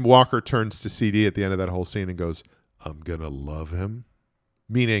 But then Walker turns to CD at the end of that whole scene and goes, I'm gonna love him,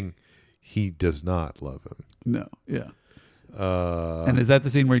 meaning he does not love him. No. Yeah. And is that the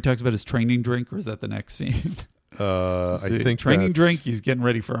scene where he talks about his training drink, or is that the next scene? I think training drink. He's getting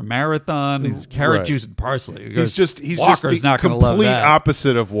ready for a marathon. He's carrot juice and parsley. He's just Walker's the not going to love complete that.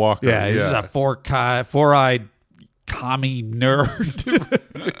 opposite of Walker. Yeah, he's just a four-eyed commie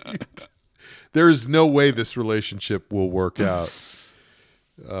nerd. There is no way this relationship will work out.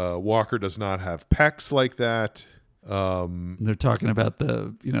 Walker does not have pecs like that. They're talking about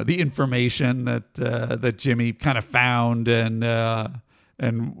the information that Jimmy kind of found, and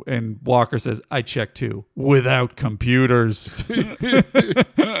Walker says, I checked too, without computers.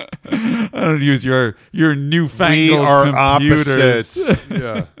 I don't use your newfangled we are computers. opposites.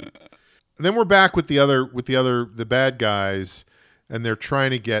 Yeah. And then we're back with the bad guys, and they're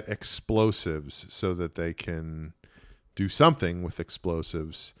trying to get explosives so that they can do something with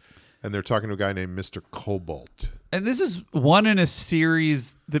explosives. And they're talking to a guy named Mr. Cobalt. And this is one in a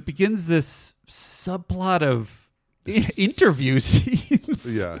series that begins this subplot of interview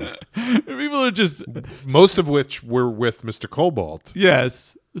scenes. Yeah. People are just... Most of which were with Mr. Cobalt.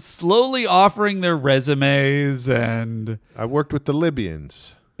 Yes. Slowly offering their resumes, and... I worked with the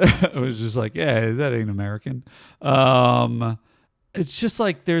Libyans. It was just like, yeah, that ain't American. It's just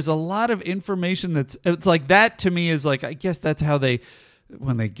like there's a lot of information it's like that to me is like, I guess that's how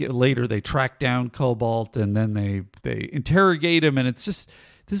when they get later, they track down Cobalt and then they interrogate him, and it's just,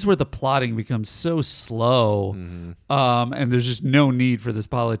 this is where the plotting becomes so slow. Mm-hmm. And there's just no need for this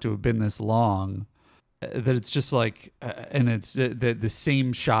pilot to have been this long. that it's just like, and it's the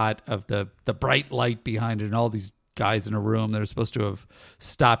same shot of the bright light behind it, and all these guys in a room that are supposed to have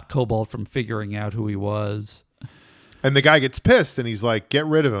stopped Cobalt from figuring out who he was. And the guy gets pissed, and he's like, "Get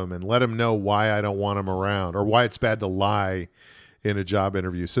rid of him and let him know why I don't want him around, or why it's bad to lie in a job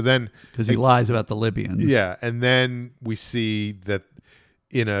interview." So then, because he lies about the Libyans. Yeah, and then we see that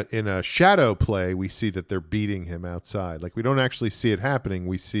in a shadow play, we see that they're beating him outside. Like, we don't actually see it happening.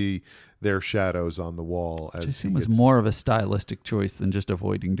 We see their shadows on the wall. As it was more of a stylistic choice than just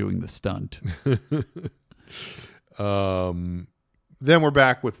avoiding doing the stunt. Then we're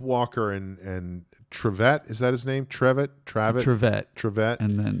back with Walker and Trivette. Is that his name? Trivette.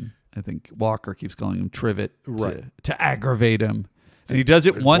 And then I think Walker keeps calling him Trivet right. to aggravate him. And he does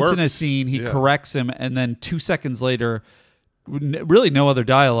it once works. in a scene. He corrects him. And then 2 seconds later, really no other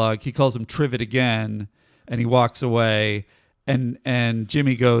dialogue, he calls him Trivet again. And he walks away. And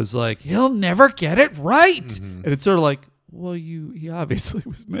Jimmy goes like, "He'll never get it right." Mm-hmm. And it's sort of like, well, he obviously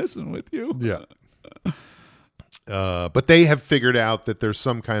was messing with you. Yeah. But they have figured out that there's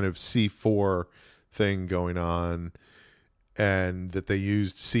some kind of C4 thing going on, and that they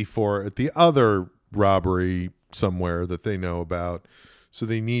used C4 at the other robbery somewhere that they know about. So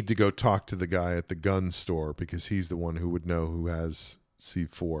they need to go talk to the guy at the gun store, because he's the one who would know who has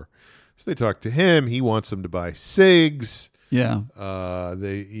C4. So they talk to him. He wants them to buy cigs. Yeah.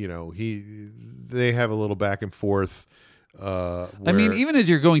 They have a little back and forth. I mean, even as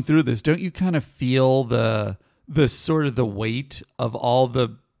you're going through this, don't you kind of feel the sort of the weight of all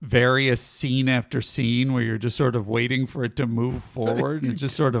the various scene after scene where you're just sort of waiting for it to move forward and it's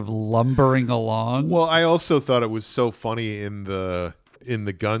just sort of lumbering along? Well, I also thought it was so funny in the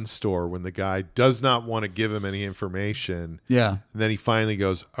gun store when the guy does not want to give him any information. Yeah. And then he finally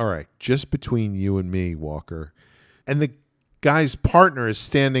goes, "All right, just between you and me, Walker." And the guy's partner is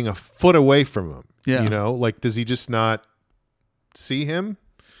standing a foot away from him. Yeah. Like, does he just not see him?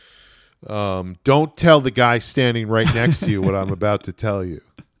 Don't tell the guy standing right next to you what I'm about to tell you.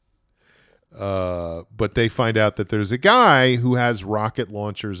 But they find out that there's a guy who has rocket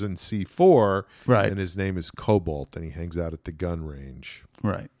launchers and C4, right? And his name is Cobalt, and he hangs out at the gun range,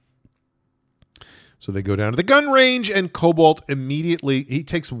 right? So they go down to the gun range, and Cobalt immediately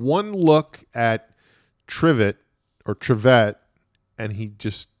takes one look at Trivette, and he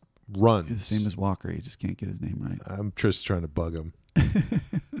just runs. He's the same as Walker. He just can't get his name right. I'm just trying to bug him.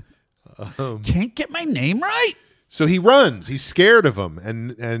 Can't get my name right. So he runs. He's scared of him,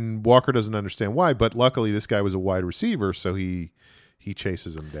 and Walker doesn't understand why. But luckily, this guy was a wide receiver, so he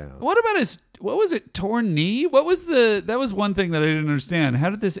chases him down. What about what was it? Torn knee? That was one thing that I didn't understand. How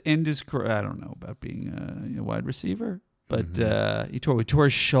did this end his career? I don't know about being a wide receiver, but he tore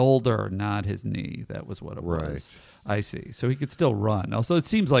his shoulder, not his knee. That was what it was. I see. So he could still run. Also, it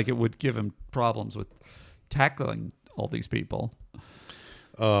seems like it would give him problems with tackling all these people.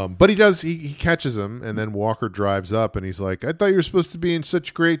 But he does. He catches him, and then Walker drives up, and he's like, "I thought you were supposed to be in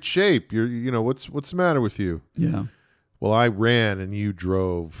such great shape. What's the matter with you?" Yeah. Well, I ran, and you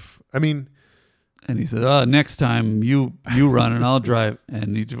drove. I mean, and he said, "Oh, next time you run, and I'll drive."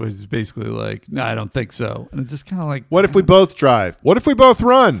 And he was basically like, "No, I don't think so." And it's just kind of like, "What if we both drive? What if we both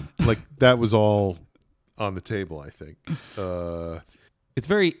run?" Like, that was all on the table, I think. It's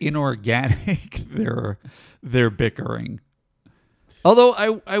very inorganic. Their bickering. Although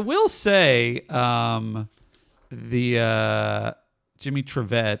I will say, the Jimmy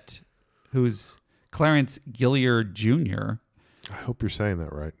Trivette, who's Clarence Gilliard Jr. I hope you're saying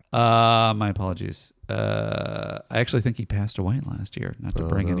that right. My apologies. I actually think he passed away last year. Not to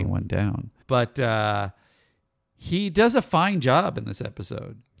bring anyone down, but he does a fine job in this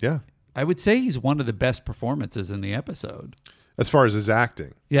episode. Yeah, I would say he's one of the best performances in the episode. As far as his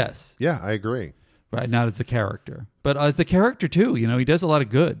acting, yes. Yeah, I agree. Right, not as the character, but as the character too. He does a lot of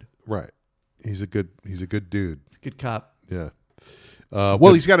good. Right, he's a good dude. He's a good cop. Yeah.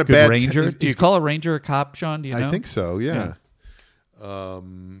 Well, he's got a good bad ranger. Do you call a ranger a cop, Sean? Do you know? I think so. Yeah.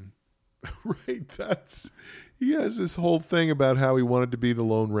 Right. He has this whole thing about how he wanted to be the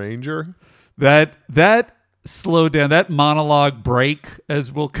Lone Ranger. That slowed down. That monologue break,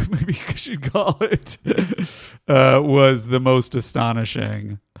 as we'll maybe should call it, was the most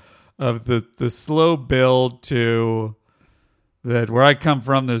astonishing. Of the slow build to that where I come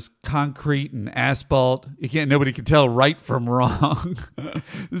from, there's concrete and asphalt. Nobody can tell right from wrong.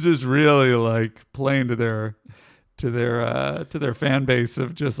 It's just really like playing to their fan base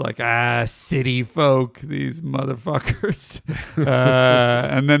of just like city folk, these motherfuckers.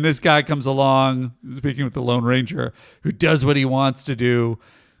 And then this guy comes along, speaking with the Lone Ranger, who does what he wants to do,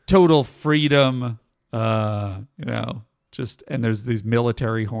 total freedom. and there's these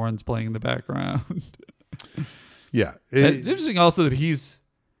military horns playing in the background. Yeah. It's interesting also that he's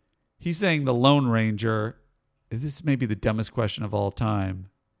saying the Lone Ranger. This may be the dumbest question of all time.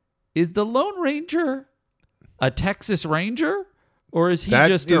 Is the Lone Ranger a Texas Ranger, or is he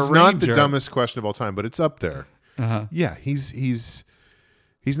just a ranger? That is not the dumbest question of all time, but it's up there. Uh-huh. Yeah, he's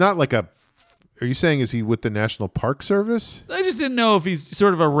not like a. Are you saying is he with the National Park Service? I just didn't know if he's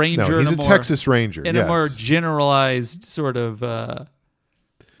sort of a ranger. No, he's a Texas Ranger. In yes. a more generalized sort of. Oh,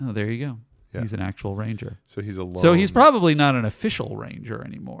 there you go. Yeah. He's an actual ranger. So he's a lone. So he's probably not an official ranger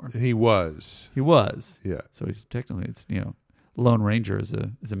anymore. He was. He was. Yeah. So he's technically, it's Lone Ranger is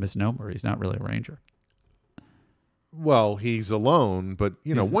a misnomer. He's not really a ranger. Well, he's alone, but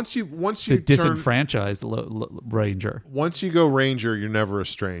once you a disenfranchised ranger. Once you go ranger, you're never a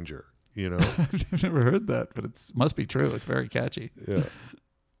stranger. I've never heard that, but it must be true. It's very catchy. Yeah.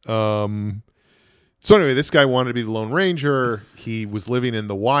 So anyway, this guy wanted to be the Lone Ranger. He was living in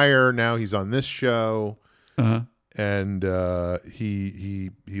The Wire. Now he's on this show, and he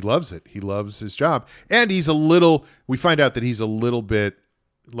loves it. He loves his job, and we find out that he's a little bit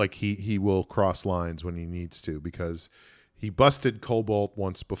like he will cross lines when he needs to, because he busted Cobalt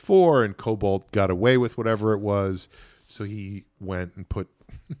once before, and Cobalt got away with whatever it was. So he went and put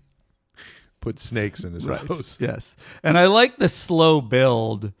snakes in his house. Yes, and I like the slow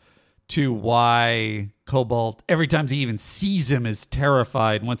build to why Cobalt, every time he even sees him, is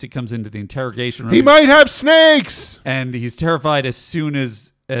terrified. Once he comes into the interrogation room, he might have snakes, and he's terrified as soon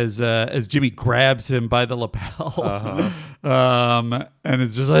as Jimmy grabs him by the lapel. And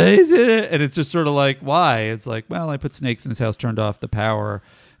it's just like, and it's just sort of like, why? It's like, well, I put snakes in his house, turned off the power,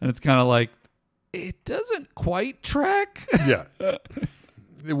 and it's kind of like, it doesn't quite track. Yeah.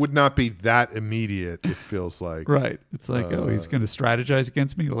 It would not be that immediate, it feels like. Right. It's like, he's going to strategize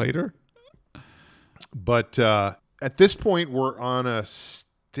against me later. But at this point, we're on a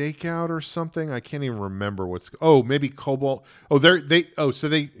stakeout or something. I can't even remember maybe Cobalt. So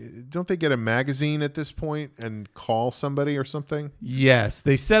they don't they get a magazine at this point and call somebody or something? Yes,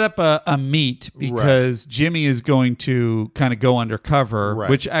 they set up a meet because Jimmy is going to kind of go undercover,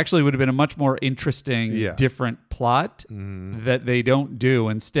 which actually would have been a much more interesting, different plot that they don't do.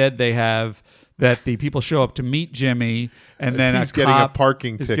 Instead, they have that the people show up to meet Jimmy, and then he's getting a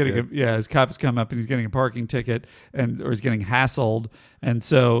parking ticket. His cops come up and he's getting a parking ticket, or he's getting hassled, and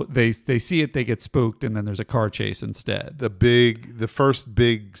so they see it, they get spooked, and then there's a car chase instead. The first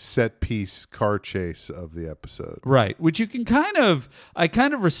big set piece car chase of the episode, right? Which you can I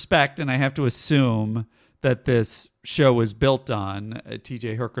kind of respect, and I have to assume that this show was built on,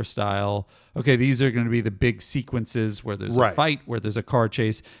 T.J. Hooker style. Okay, these are going to be the big sequences where there's a fight, where there's a car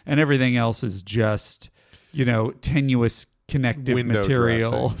chase, and everything else is just, tenuous connective window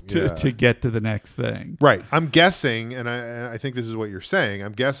material to get to the next thing. Right. I'm guessing, and I think this is what you're saying,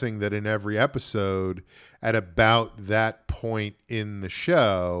 I'm guessing that in every episode, at about that point in the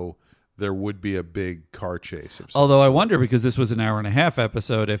show, there would be a big car chase. Although I wonder, because this was an hour and a half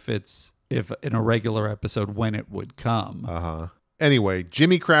episode, if in a regular episode, when it would come. Anyway,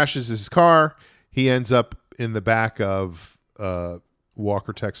 Jimmy crashes his car. He ends up in the back of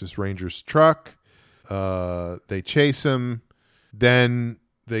Walker Texas Ranger's truck. They chase him. Then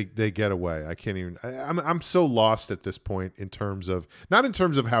they get away. I can't even. I'm so lost at this point not in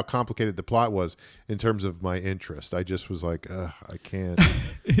terms of how complicated the plot was, in terms of my interest. I just was like, I can't.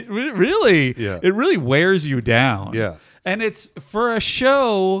 It really wears you down. Yeah, and it's for a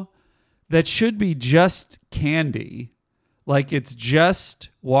show that should be just candy. Like, it's just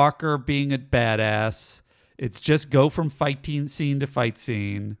Walker being a badass. It's just go from fight scene to fight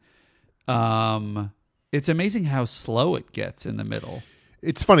scene. It's amazing how slow it gets in the middle.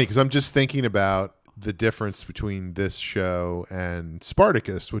 It's funny because I'm just thinking about the difference between this show and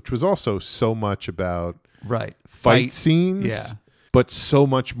Spartacus, which was also so much about fight scenes, but so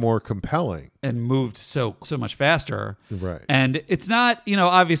much more compelling and moved so much faster. Right. And it's not,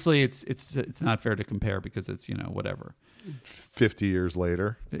 obviously it's not fair to compare because it's, whatever. 50 years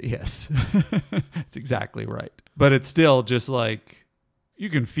later. Yes. It's exactly right. But it's still just like, you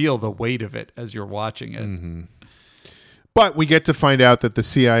can feel the weight of it as you're watching it. Mm-hmm. But we get to find out that the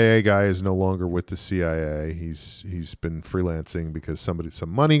CIA guy is no longer with the CIA. He's been freelancing because some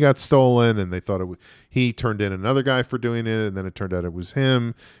money got stolen, and they thought he turned in another guy for doing it, and then it turned out it was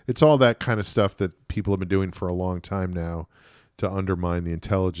him. It's all that kind of stuff that people have been doing for a long time now to undermine the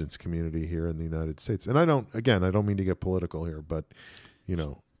intelligence community here in the United States. And I don't mean to get political here, but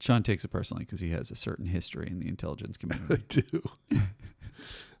Sean takes it personally because he has a certain history in the intelligence community.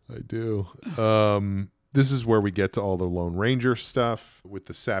 I do. This is where we get to all the Lone Ranger stuff with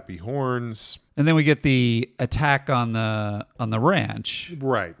the sappy horns. And then we get the attack on the ranch.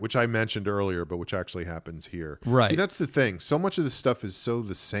 Right, which I mentioned earlier, but which actually happens here. Right. See, that's the thing. So much of this stuff is so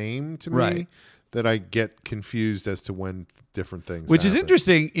the same to me Right. that I get confused as to when different things Which is happen.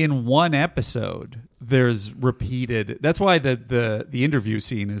 interesting. In one episode, there's repeated. That's why the interview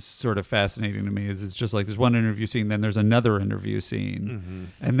scene is sort of fascinating to me. Is it's just like there's one interview scene, then there's another interview scene,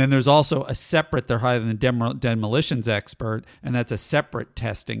 and then there's also a separate. They're hiring the demolitions expert, and that's a separate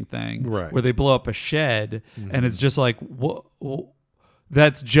testing thing, Right. where they blow up a shed, and it's just like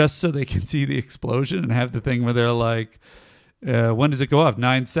that's just so they can see the explosion and have the thing where they're like. When does it go off?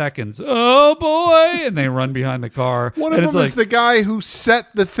 9 seconds. Oh boy! And they run behind the car. One and of it's them like, is the guy who set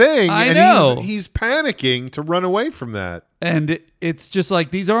the thing. I and know. He's panicking to run away from that. and it's just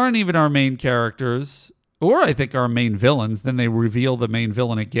like these aren't even our main characters, or I think our main villains. Then they reveal the main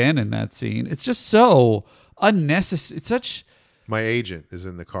villain again in that scene. It's just so unnecessary. It's such. My agent is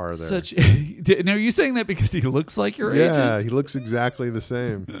in the car there. Such. Now, are you saying that because he looks like your Yeah, agent? he looks exactly the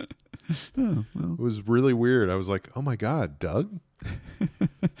same. It was really weird. I was like, oh my God, Doug?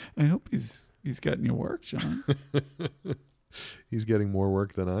 I hope he's gotten your work, John. He's getting more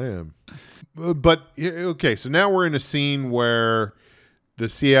work than I am. But, okay, so now we're in a scene where the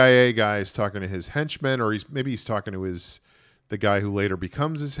CIA guy is talking to his henchmen, or he's talking to the guy who later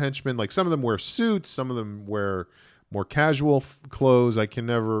becomes his henchman. Like, some of them wear suits, some of them wear more casual clothes. I can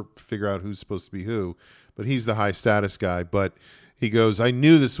never figure out who's supposed to be who, but he's the high status guy. But he goes, one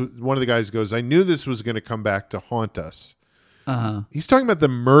of the guys goes, I knew this was going to come back to haunt us. Uh-huh. He's talking about the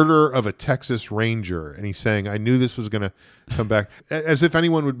murder of a Texas Ranger, and he's saying, I knew this was going to come back. As if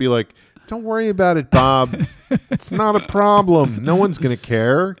anyone would be like, don't worry about it, Bob. It's not a problem. No one's going to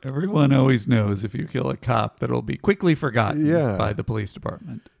care. Everyone always knows if you kill a cop that'll be quickly forgotten Yeah. by the police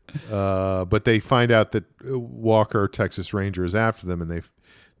department. But they find out that Walker, Texas Ranger, is after them, and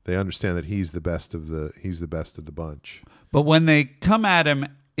they understand that he's the best of the bunch. But when they come at him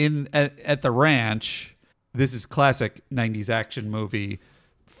at the ranch, this is classic 90s action movie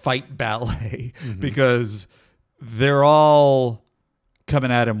fight ballet because they're all coming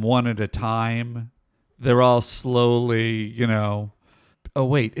at him one at a time. They're all slowly, Oh,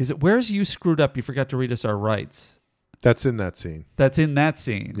 wait. Where's you screwed up? You forgot to read us our rights. That's in that scene. That's in that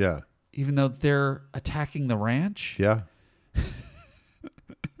scene. Yeah. Even though they're attacking the ranch? Yeah.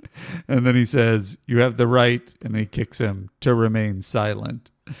 And then he says, you have the right, and he kicks him to remain silent.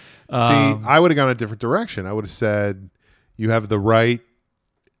 See, I would have gone a different direction. I would have said, you have the right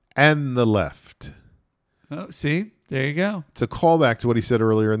and the left. Oh, see? There you go. It's a callback to what he said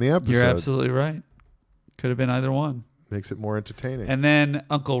earlier in the episode. You're absolutely right. Could have been either one. Makes it more entertaining. And then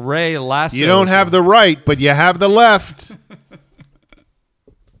Uncle Ray lassos. You don't have the right, but you have the left.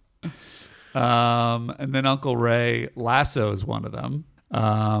 And then Uncle Ray lassos one of them.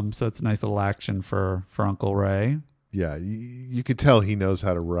 So it's a nice little action for Uncle Ray. Yeah, you could tell he knows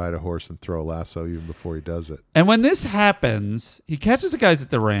how to ride a horse and throw a lasso even before he does it. And when this happens, he catches the guys at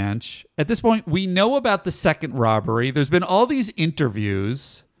the ranch. At this point, we know about the second robbery. There's been all these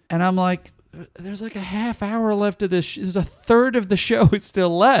interviews, and I'm like, there's like a half hour left of this. There's a third of the show is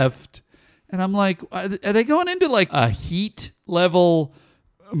still left. And I'm like, are they going into like a Heat level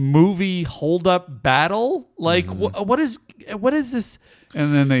movie hold up battle? Like, what is this?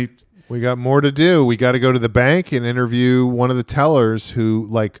 And then we got more to do. We got to go to the bank and interview one of the tellers who,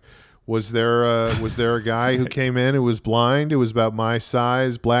 like, was there a guy who came in who was blind? It was about my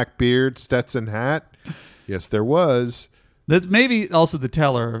size, black beard, Stetson hat. Yes, there was. That's maybe also the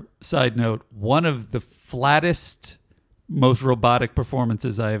teller. Side note: one of the flattest, most robotic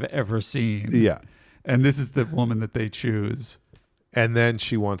performances I have ever seen. Yeah. And this is the woman that they choose And then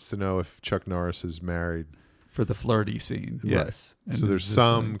she wants to know if Chuck Norris is married. for the flirty scene. Yes. Right. And So there's this is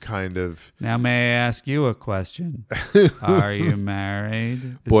some like, kind of... now, may I ask you a question? Are you married?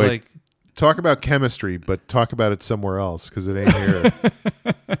 It's Boy, like, talk about chemistry, but talk about it somewhere else because it ain't here.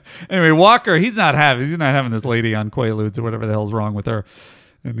 anyway, Walker, he's not having this lady on Quaaludes or whatever the hell's wrong with her,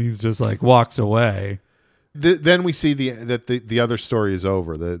 and he's just like walks away. Then we see that the other story is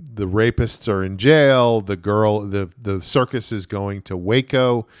over. The rapists are in jail. The circus is going to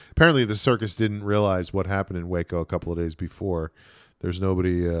Waco. Apparently, the circus didn't realize what happened in Waco a couple of days before. There's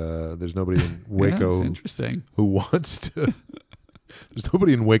nobody in Waco That's interesting. who wants to. There's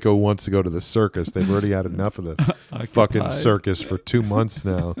nobody in Waco who wants to go to the circus. They've already had enough of the fucking circus for 2 months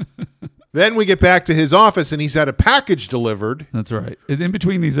now. Then we get back to his office, and he's had a package delivered. That's right. In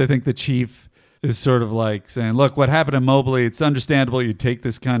between these, I think the chief is sort of like saying, look, what happened to Mobley, it's understandable you take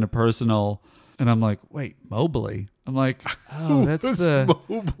this kind of personal. And I'm like, wait, Mobley? I'm like, oh, that's was the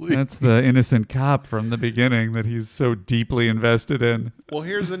Mobley? that's the innocent cop from the beginning that he's so deeply invested in. Well,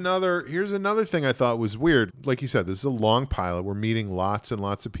 here's another thing I thought was weird. Like you said, this is a long pilot. We're meeting lots and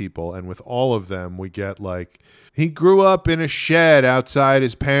lots of people, and with all of them, we get like he grew up in a shed outside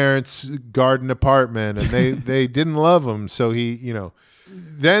his parents' garden apartment, and they didn't love him, so he,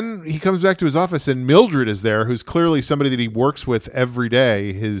 Then he comes back to his office, and Mildred is there, who's clearly somebody that he works with every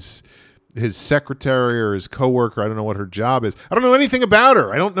day. His secretary or his coworker. I don't know what her job is. I don't know anything about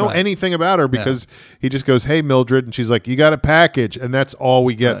her. I don't know anything about her because he just goes, "Hey, Mildred," and she's like, "You got a package," and that's all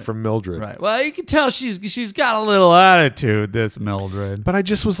we get from Mildred. Right. Well, you can tell she's got a little attitude, this Mildred. But I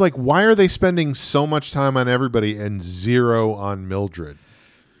just was like, why are they spending so much time on everybody and zero on Mildred?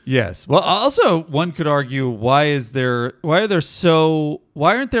 Yes. Well, also one could argue why aren't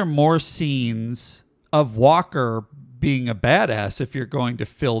there more scenes of Walker being a badass if you're going to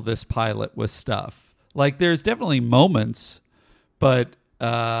fill this pilot with stuff? Like there's definitely moments, but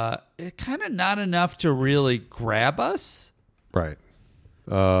it kind of not enough to really grab us. Right.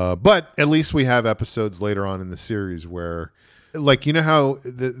 But at least we have episodes later on in the series where, like, how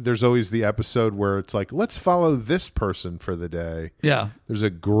there's always the episode where it's like, let's follow this person for the day. Yeah. There's a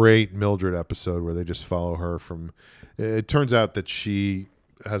great Mildred episode where they just follow her from. It turns out that she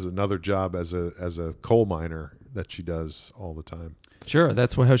has another job as a coal miner that she does all the time. Sure,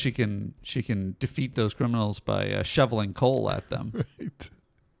 that's how she can defeat those criminals by shoveling coal at them. Right.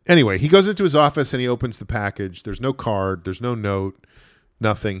 Anyway, he goes into his office and he opens the package. There's no card. There's no note.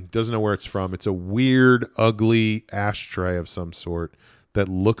 Nothing. Doesn't know where it's from. It's a weird, ugly ashtray of some sort that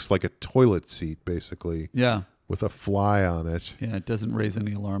looks like a toilet seat, basically. Yeah. With a fly on it. Yeah, it doesn't raise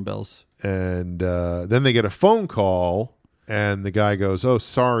any alarm bells. And then they get a phone call, and the guy goes, "Oh,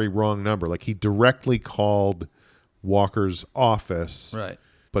 sorry, wrong number." Like he directly called Walker's office. Right.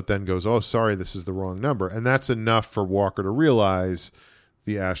 But then goes, "Oh, sorry, this is the wrong number." And that's enough for Walker to realize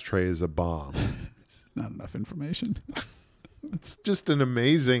the ashtray is a bomb. This is not enough information. It's just an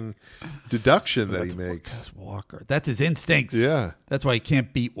amazing deduction that he makes. That's Walker. That's his instincts. Yeah. That's why he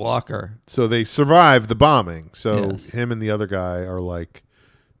can't beat Walker. So they survive the bombing. So Yes. him and the other guy are like,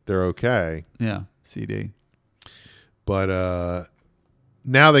 they're okay. Yeah, CD. But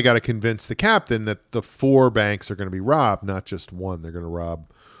now they got to convince the captain that the 4 banks are going to be robbed, not just one. They're going to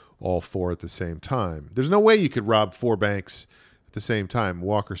rob all 4 at the same time. There's no way you could rob 4 banks at the same time.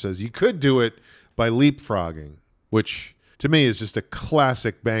 Walker says you could do it by leapfrogging, which to me is just a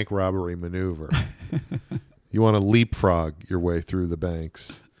classic bank robbery maneuver. You want to leapfrog your way through the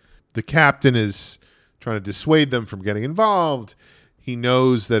banks. The captain is trying to dissuade them from getting involved. He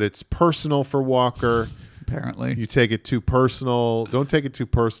knows that it's personal for Walker. Apparently. You take it too personal. Don't take it too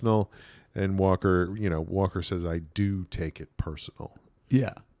personal. And Walker says, "I do take it personal."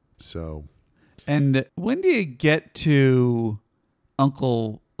 Yeah. So. And when do you get to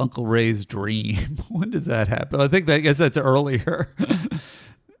Uncle Ray's dream? When does that happen? I guess that's earlier.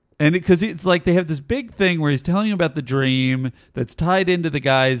 And because it's like they have this big thing where he's telling you about the dream that's tied into the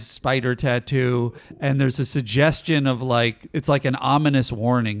guy's spider tattoo, and there's a suggestion of like it's like an ominous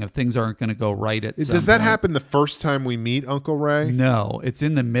warning of things aren't going to go right at some does that point. happen the first time we meet Uncle Ray? No, it's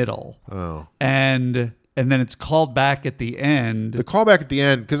in the middle. Oh. And then it's called back at the end. The callback at the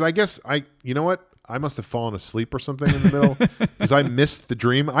end, because I guess you know what? I must have fallen asleep or something in the middle because I missed the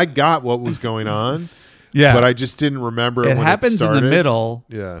dream. I got what was going on, but I just didn't remember it when happens it started. in the middle.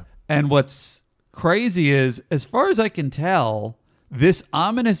 Yeah. And what's crazy is, as far as I can tell, this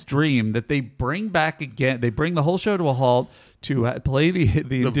ominous dream that they bring back again, they bring the whole show to a halt to play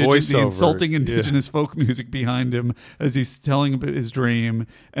the insulting indigenous folk music behind him as he's telling about his dream,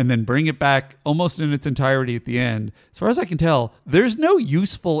 and then bring it back almost in its entirety at the end. As far as I can tell, there's no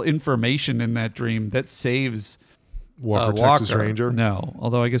useful information in that dream that saves Walker, Texas Ranger. No,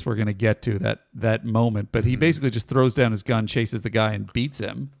 although I guess we're going to get to that moment. But he basically just throws down his gun, chases the guy, and beats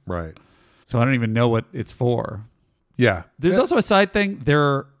him. Right. So I don't even know what it's for. Yeah. There's also a side thing. There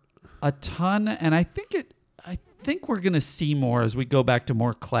are a ton, and I think we're going to see more as we go back to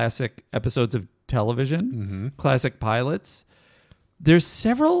more classic episodes of television, classic pilots. There's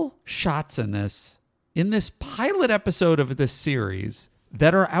several shots in this pilot episode of this series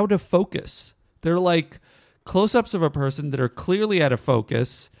that are out of focus. They're like close-ups of a person that are clearly out of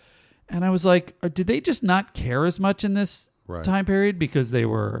focus. And I was like, did they just not care as much in this time period because they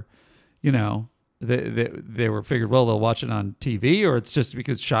were, they were figured, well, they'll watch it on TV, or it's just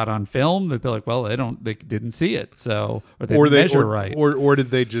because it's shot on film that they're like, well, they didn't see it. So, or they measure right. Or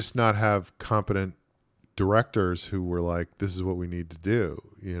did they just not have competent directors who were like, this is what we need to do,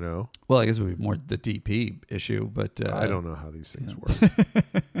 Well, I guess it would be more the DP issue, but I don't know how these things work.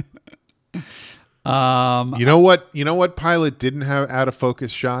 You know what pilot didn't have out of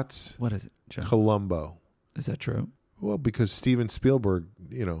focus shots? What is it, John? Columbo. Is that true? Well, because Steven Spielberg,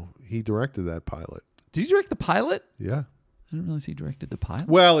 he directed that pilot. Did you direct the pilot? Yeah. I didn't realize he directed the pilot.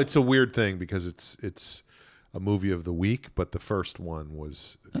 Well, it's a weird thing because it's a movie of the week, but the first one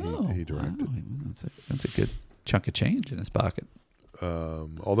was he directed. Wow. That's a good chunk of change in his pocket.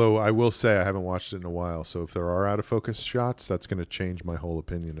 Although I will say I haven't watched it in a while, so if there are out of focus shots, that's going to change my whole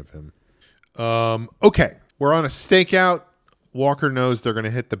opinion of him. Okay, we're on a stakeout. Walker knows they're going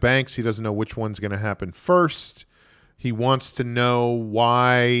to hit the banks. He doesn't know which one's going to happen first. He wants to know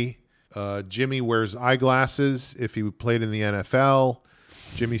why Jimmy wears eyeglasses if he played in the NFL.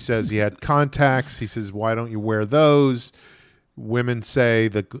 Jimmy says he had contacts. He says, why don't you wear those? Women say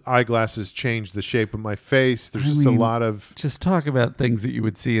the eyeglasses changed the shape of my face. There's a lot of... Just talk about things that you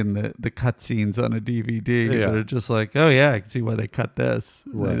would see in the cut scenes on a DVD. Yeah. They're just like, oh yeah, I can see why they cut this.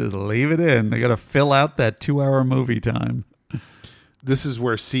 Right. They just leave it in. They got to fill out that 2-hour movie time. This is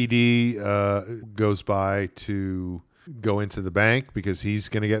where CD goes by to go into the bank because he's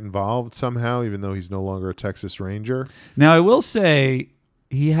going to get involved somehow, even though he's no longer a Texas Ranger. Now, I will say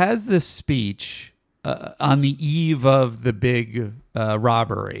he has this speech on the eve of the big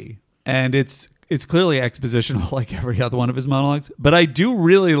robbery, and it's clearly expositional like every other one of his monologues. But I do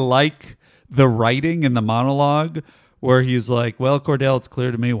really like the writing in the monologue where he's like, well, Cordell, it's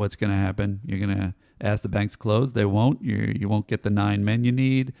clear to me what's going to happen. You're going to ask the banks closed. They won't. You won't get the 9 men you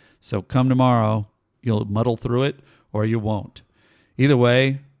need. So come tomorrow. You'll muddle through it or you won't. Either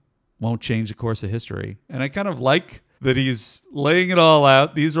way, won't change the course of history. And I kind of like that he's laying it all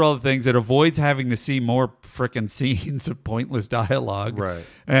out. These are all the things that avoids having to see more frickin' scenes of pointless dialogue. Right.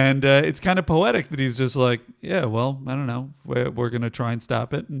 And it's kind of poetic that he's just like, yeah, well, I don't know. We're going to try and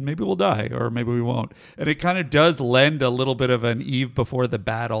stop it, and maybe we'll die, or maybe we won't. And it kind of does lend a little bit of an eve before the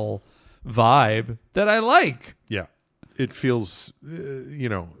battle vibe that I like. Yeah. It feels,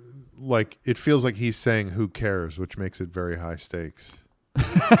 like it feels like he's saying who cares, which makes it very high stakes.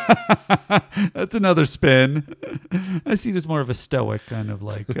 That's another spin. I see it as more of a stoic kind of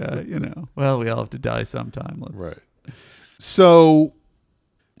like, well, we all have to die sometime. Right. So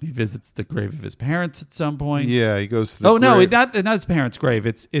he visits the grave of his parents at some point. Yeah, he goes to the grave. Not his parents' grave.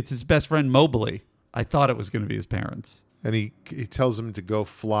 It's his best friend Mobley. I thought it was going to be his parents. And he tells him to go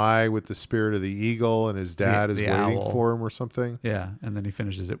fly with the spirit of the eagle, and his dad is waiting owl. for him or something. Yeah, and then he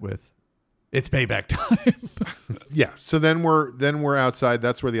finishes it with, "It's payback time." Yeah. So then we're outside.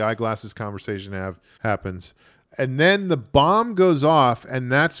 That's where the eyeglasses conversation happens. And then the bomb goes off,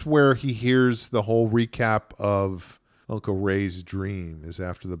 and that's where he hears the whole recap of Uncle Ray's dream is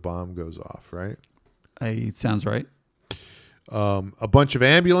after the bomb goes off, right? It sounds right. A bunch of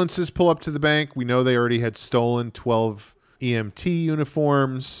ambulances pull up to the bank. We know they already had stolen 12 EMT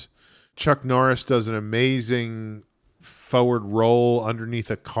uniforms. Chuck Norris does an amazing forward roll underneath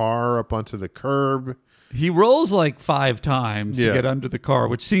a car up onto the curb. He rolls like 5 times to get under the car,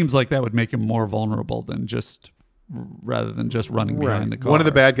 which seems like that would make him more vulnerable rather than just running behind the car. One of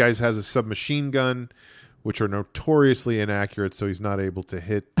the bad guys has a submachine gun, which are notoriously inaccurate, so he's not able to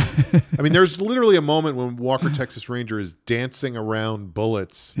hit. I mean, there's literally a moment when Walker Texas Ranger is dancing around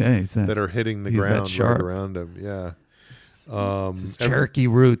bullets that are hitting the ground right around him. Yeah. His Cherokee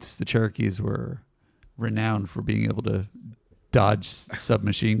roots. The Cherokees were renowned for being able to dodge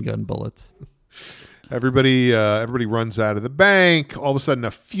submachine gun bullets. Everybody runs out of the bank. All of a sudden,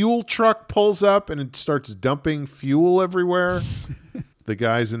 a fuel truck pulls up and it starts dumping fuel everywhere. The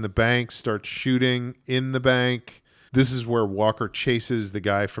guys in the bank start shooting in the bank. This is where Walker chases the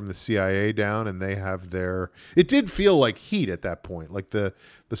guy from the CIA down, and they have their... It did feel like Heat at that point, like the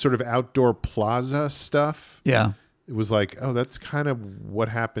sort of outdoor plaza stuff. Yeah. It was like, oh, that's kind of what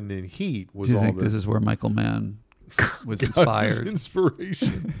happened in Heat. Do you think this is where Michael Mann was inspired? His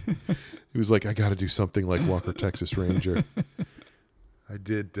inspiration. He was like, I got to do something like Walker Texas Ranger. I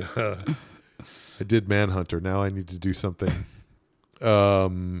did Manhunter. Now I need to do something.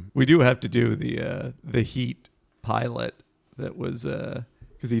 We do have to do the Heat pilot that was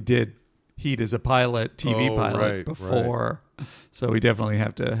because he did Heat as a pilot, TV pilot before. Right. So we definitely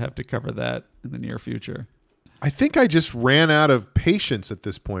have to cover that in the near future. I think I just ran out of patience at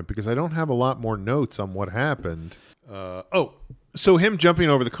this point because I don't have a lot more notes on what happened. So him jumping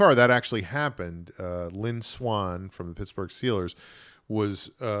over the car, that actually happened. Lynn Swann from the Pittsburgh Steelers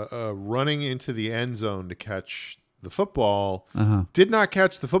was running into the end zone to catch the football, did not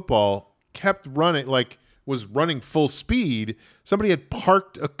catch the football, kept running, was running full speed. Somebody had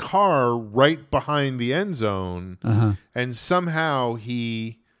parked a car right behind the end zone, and somehow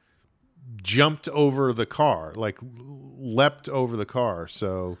he jumped over the car, leapt over the car.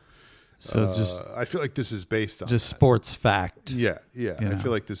 So So it's just I feel like this is based on just that. sports fact. Yeah. You I know.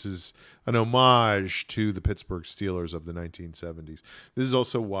 feel like this is an homage to the Pittsburgh Steelers of the 1970s. This is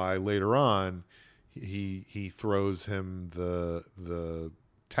also why later on he throws him the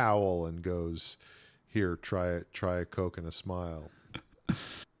towel and goes, "Here, try a Coke and a smile."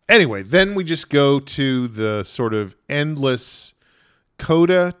 Anyway, then we just go to the sort of endless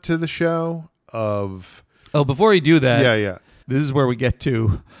coda to the show of Oh, before you do that, yeah. this is where we get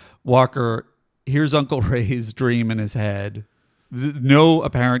to Walker. Here's Uncle Ray's dream in his head. No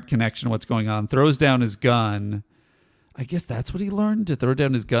apparent connection to what's going on. Throws down his gun. I guess that's what he learned, to throw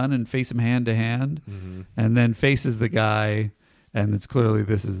down his gun and face him hand to hand. Mm-hmm. And then faces the guy. And it's clearly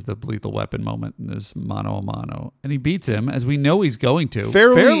this is the Lethal Weapon moment. And there's mano a mano. And he beats him, as we know he's going to.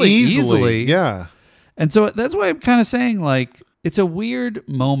 Fairly easily. Yeah. And so that's why I'm kind of saying, like, it's a weird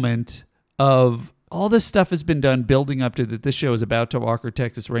moment of all this stuff has been done building up to that this show is about to Walker,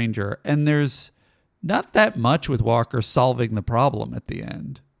 Texas Ranger. And there's not that much with Walker solving the problem at the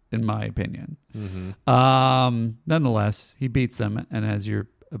end, in my opinion. Mm-hmm. Nonetheless, he beats them. And as you're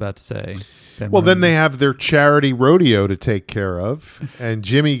about to say, then they have their charity rodeo to take care of. And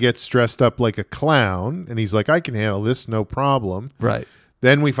Jimmy gets dressed up like a clown. And he's like, I can handle this, no problem. Right.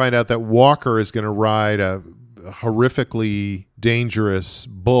 Then we find out that Walker is going to ride a horrifically dangerous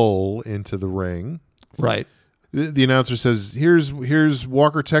bull into the ring. Right. The announcer says, here's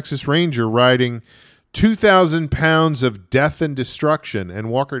Walker, Texas Ranger riding 2,000 pounds of death and destruction.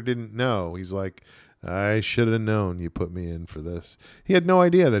 And Walker didn't know. He's like, I should have known you put me in for this. He had no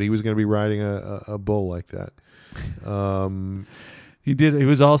idea that he was going to be riding a bull like that. He did. He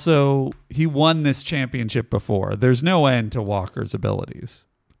was also, he won this championship before. There's no end to Walker's abilities.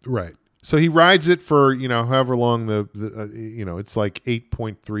 Right. So he rides it for, however long it's like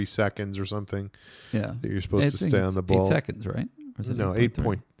 8.3 seconds or something. Yeah. That you're supposed to stay on the bull. 8 seconds, right? Or is it No,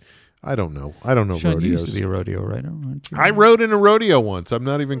 8.3? I don't know. I don't know Sean, rodeos. you used to be a rodeo rider, weren't you? I rode in a rodeo once. I'm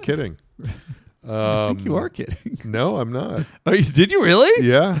not even kidding. I think you are kidding. No, I'm not. Oh, did you really?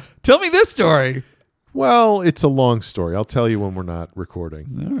 Yeah. Tell me this story. Well, it's a long story. I'll tell you when we're not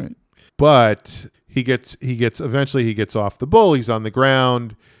recording. All right. But eventually he gets off the bull. He's on the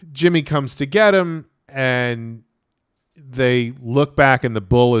ground. Jimmy comes to get him, and they look back, and the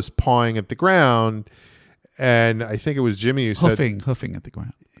bull is pawing at the ground. And I think it was Jimmy who said hoofing at the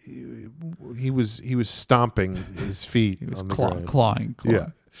ground. he was stomping his feet. He was on the ground. clawing.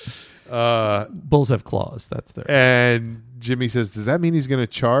 Yeah. Bulls have claws. That's their. And Jimmy says, "Does that mean he's going to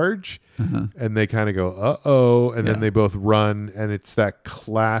charge?" Uh-huh. And they kind of go, "Uh-oh," and Yeah. then they both run, and it's that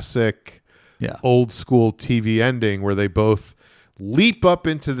classic Yeah. old school TV ending where they both leap up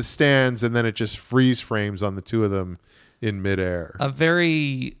into the stands, and then it just freeze frames on the two of them in midair. A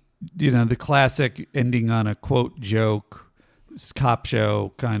very, the classic ending on a quote joke, cop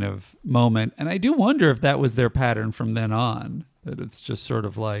show kind of moment. And I do wonder if that was their pattern from then on, that it's just sort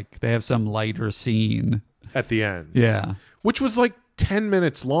of like they have some lighter scene. At the end. Yeah. Which was like 10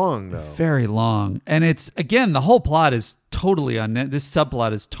 minutes long, though. Very long. And it's, again, the whole plot is totally, this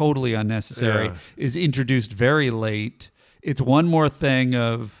subplot is totally unnecessary, Yeah. is introduced very late. It's one more thing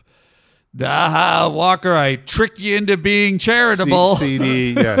of, Walker, I tricked you into being charitable.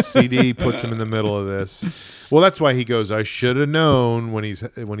 CD puts him in the middle of this. Well, that's why he goes, I should have known when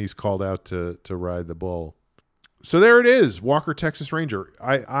he's called out to ride the bull. So there it is, Walker, Texas Ranger.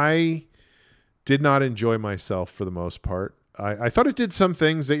 I did not enjoy myself for the most part. I thought it did some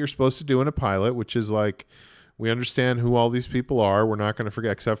things that you're supposed to do in a pilot, which is like, we understand who all these people are. We're not going to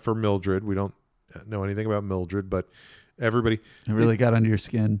forget, except for Mildred. We don't know anything about Mildred, but everybody. It really got under your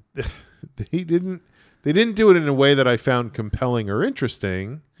skin. They didn't do it in a way that I found compelling or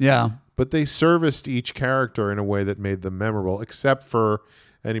interesting. Yeah. But they serviced each character in a way that made them memorable, except for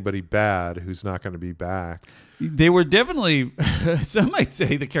anybody bad who's not going to be back. They were definitely, some might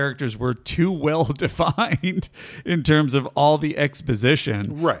say the characters were too well defined in terms of all the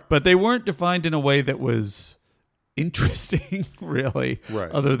exposition. Right. But they weren't defined in a way that was interesting, really,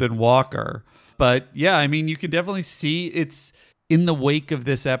 Right. other than Walker. But yeah, I mean, you can definitely see it's in the wake of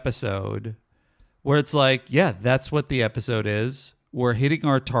this episode where it's like, yeah, that's what the episode is. We're hitting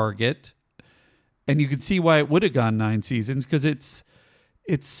our target. And you can see why it would have gone 9 seasons, because it's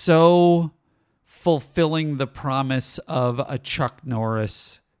so fulfilling the promise of a Chuck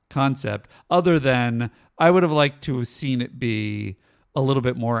Norris concept, other than I would have liked to have seen it be a little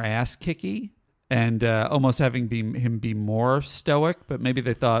bit more ass-kicky and almost having him be more stoic. But maybe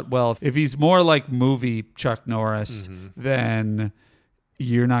they thought, well, if he's more like movie Chuck Norris, then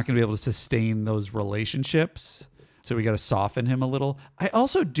you're not going to be able to sustain those relationships. So we got to soften him a little. I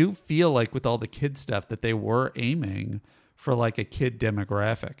also do feel like with all the kid stuff that they were aiming for like a kid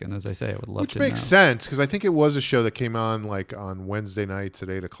demographic. And as I say, I would love Which to makes know. sense because I think it was a show that came on like on Wednesday nights at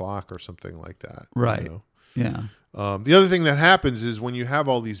 8:00 or something like that. Right. You know? Yeah. The other thing that happens is when you have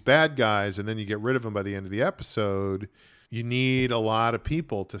all these bad guys and then you get rid of them by the end of the episode, you need a lot of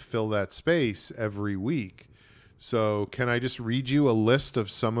people to fill that space every week. So can I just read you a list of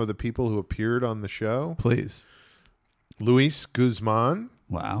some of the people who appeared on the show? Please. Luis Guzman,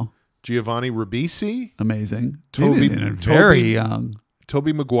 Wow. Giovanni Ribisi, Amazing. Toby- Maybe very Toby- young.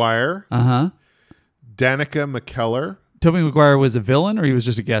 Toby Maguire, Uh-huh. Danica McKellar. Toby Maguire was a villain or he was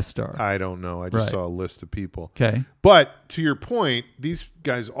just a guest star? I don't know. I just Right. saw a list of people. Okay. But to your point, these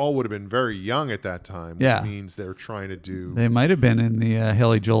guys all would have been very young at that time. Yeah. Which means they're trying to do... They might have been in the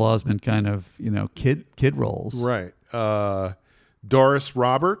Haley Joel Osment kind of, kid roles. Right. Doris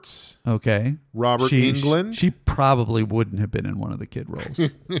Roberts, Okay. Robert She- Englund. She probably wouldn't have been in one of the kid roles.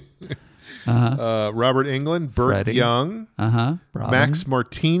 Robert Englund, Burt Freddie. Young, Uh-huh. Robin. Max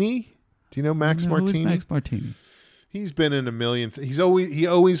Martini. Do you know Max No, who's Martini? Max Martini? He's been in a million. He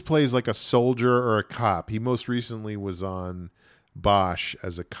always plays like a soldier or a cop. He most recently was on Bosch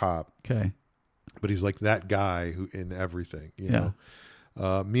as a cop, Okay. but he's like that guy who in everything. You Yeah.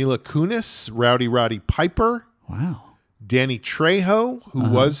 know, Mila Kunis, Rowdy Roddy Piper, Wow. Danny Trejo, who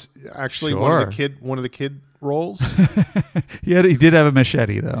was actually one Sure. of the kid roles. He did have a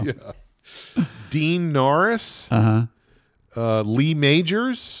machete though. Dean Norris, Uh-huh. Lee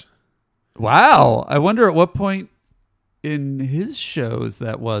Majors. Wow. I wonder at what point in his shows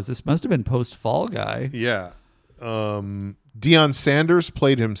that was. This must have been post Fall Guy. Yeah. Deion Sanders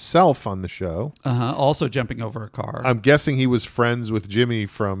played himself on the show. Uh-huh. Also jumping over a car. I'm guessing he was friends with Jimmy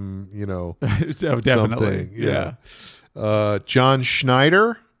from, Oh, definitely. something. Yeah. John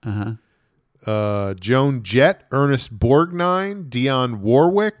Schneider, Joan Jett, Ernest Borgnine, Dionne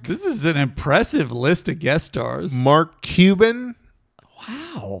Warwick, This is an impressive list of guest stars. Mark Cuban,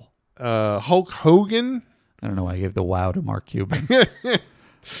 Wow. Hulk Hogan, I don't know why I gave the wow to Mark Cuban.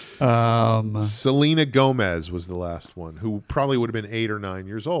 Selena Gomez was the last one, who probably would have been 8 or 9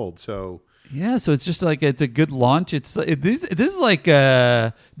 years old. So Yeah, so it's just like it's a good launch. This is like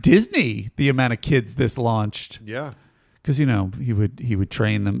Disney. The amount of kids this launched, yeah, because he would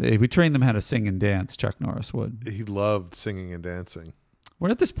train them. He would train them how to sing and dance. Chuck Norris would. he loved singing and dancing. We're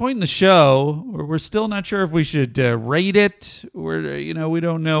at this point in the show where we're still not sure if we should rate it. We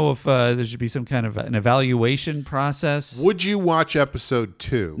don't know if there should be some kind of an evaluation process. Would you watch episode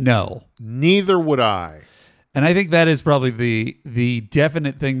 2? No. Neither would I. And I think that is probably the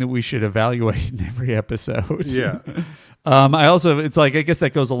definite thing that we should evaluate in every episode. Yeah. It's like, I guess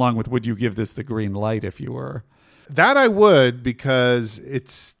that goes along with, would you give this the green light if you were? That I would, because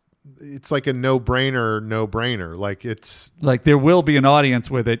it's like a no-brainer. Like it's Like there will be an audience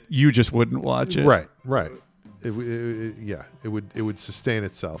with it. You just wouldn't watch it. right. It would sustain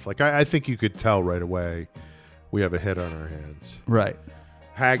itself. Like I think you could tell right away we have a hit on our hands. Right.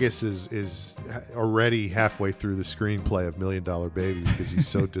 Haggis is already halfway through the screenplay of $1 Million Baby because he's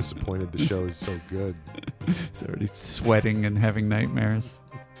so disappointed the show is so good. He's already sweating and having nightmares.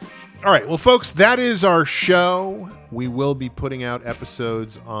 All right, well, folks, that is our show. We will be putting out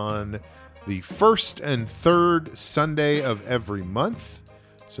episodes on the first and third Sunday of every month.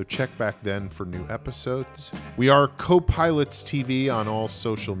 So check back then for new episodes. We are Co-Pilots TV on all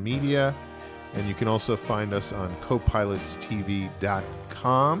social media. And you can also find us on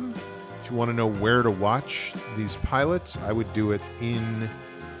copilotstv.com. If you want to know where to watch these pilots, I would do it in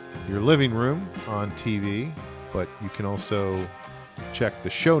your living room on TV. But you can also check the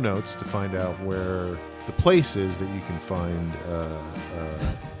show notes to find out where the place is that you can find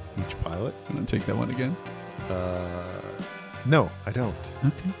each pilot. You want to take that one again? No, I don't.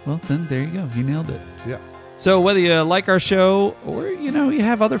 Okay. Well, then there you go. You nailed it. Yeah. So whether you like our show or, you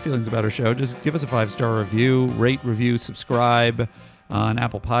have other feelings about our show, just give us a 5-star review, rate, review, subscribe on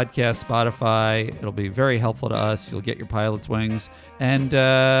Apple Podcasts, Spotify. It'll be very helpful to us. You'll get your pilot's wings. And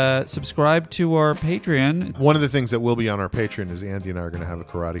subscribe to our Patreon. One of the things that will be on our Patreon is Andy and I are going to have a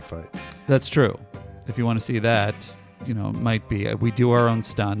karate fight. That's true. If you want to see that, it might be. We do our own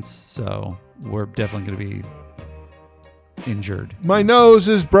stunts, so we're definitely going to be injured. My nose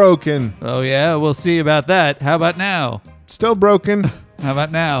is broken. Oh, yeah? We'll see about that. How about now? Still broken. How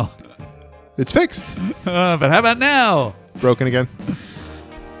about now? It's fixed. But how about now? Broken again.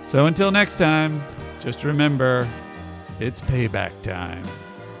 So until next time, just remember, it's payback time.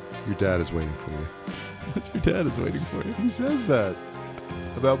 Your dad is waiting for you. What's your dad is waiting for you? He says that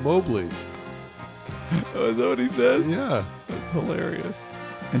about Mobley. Oh, is that what he says? Yeah. That's hilarious.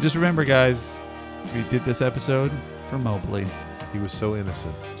 And just remember, guys, we did this episode for Mobley. He was so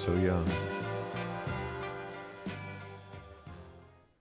innocent, so young.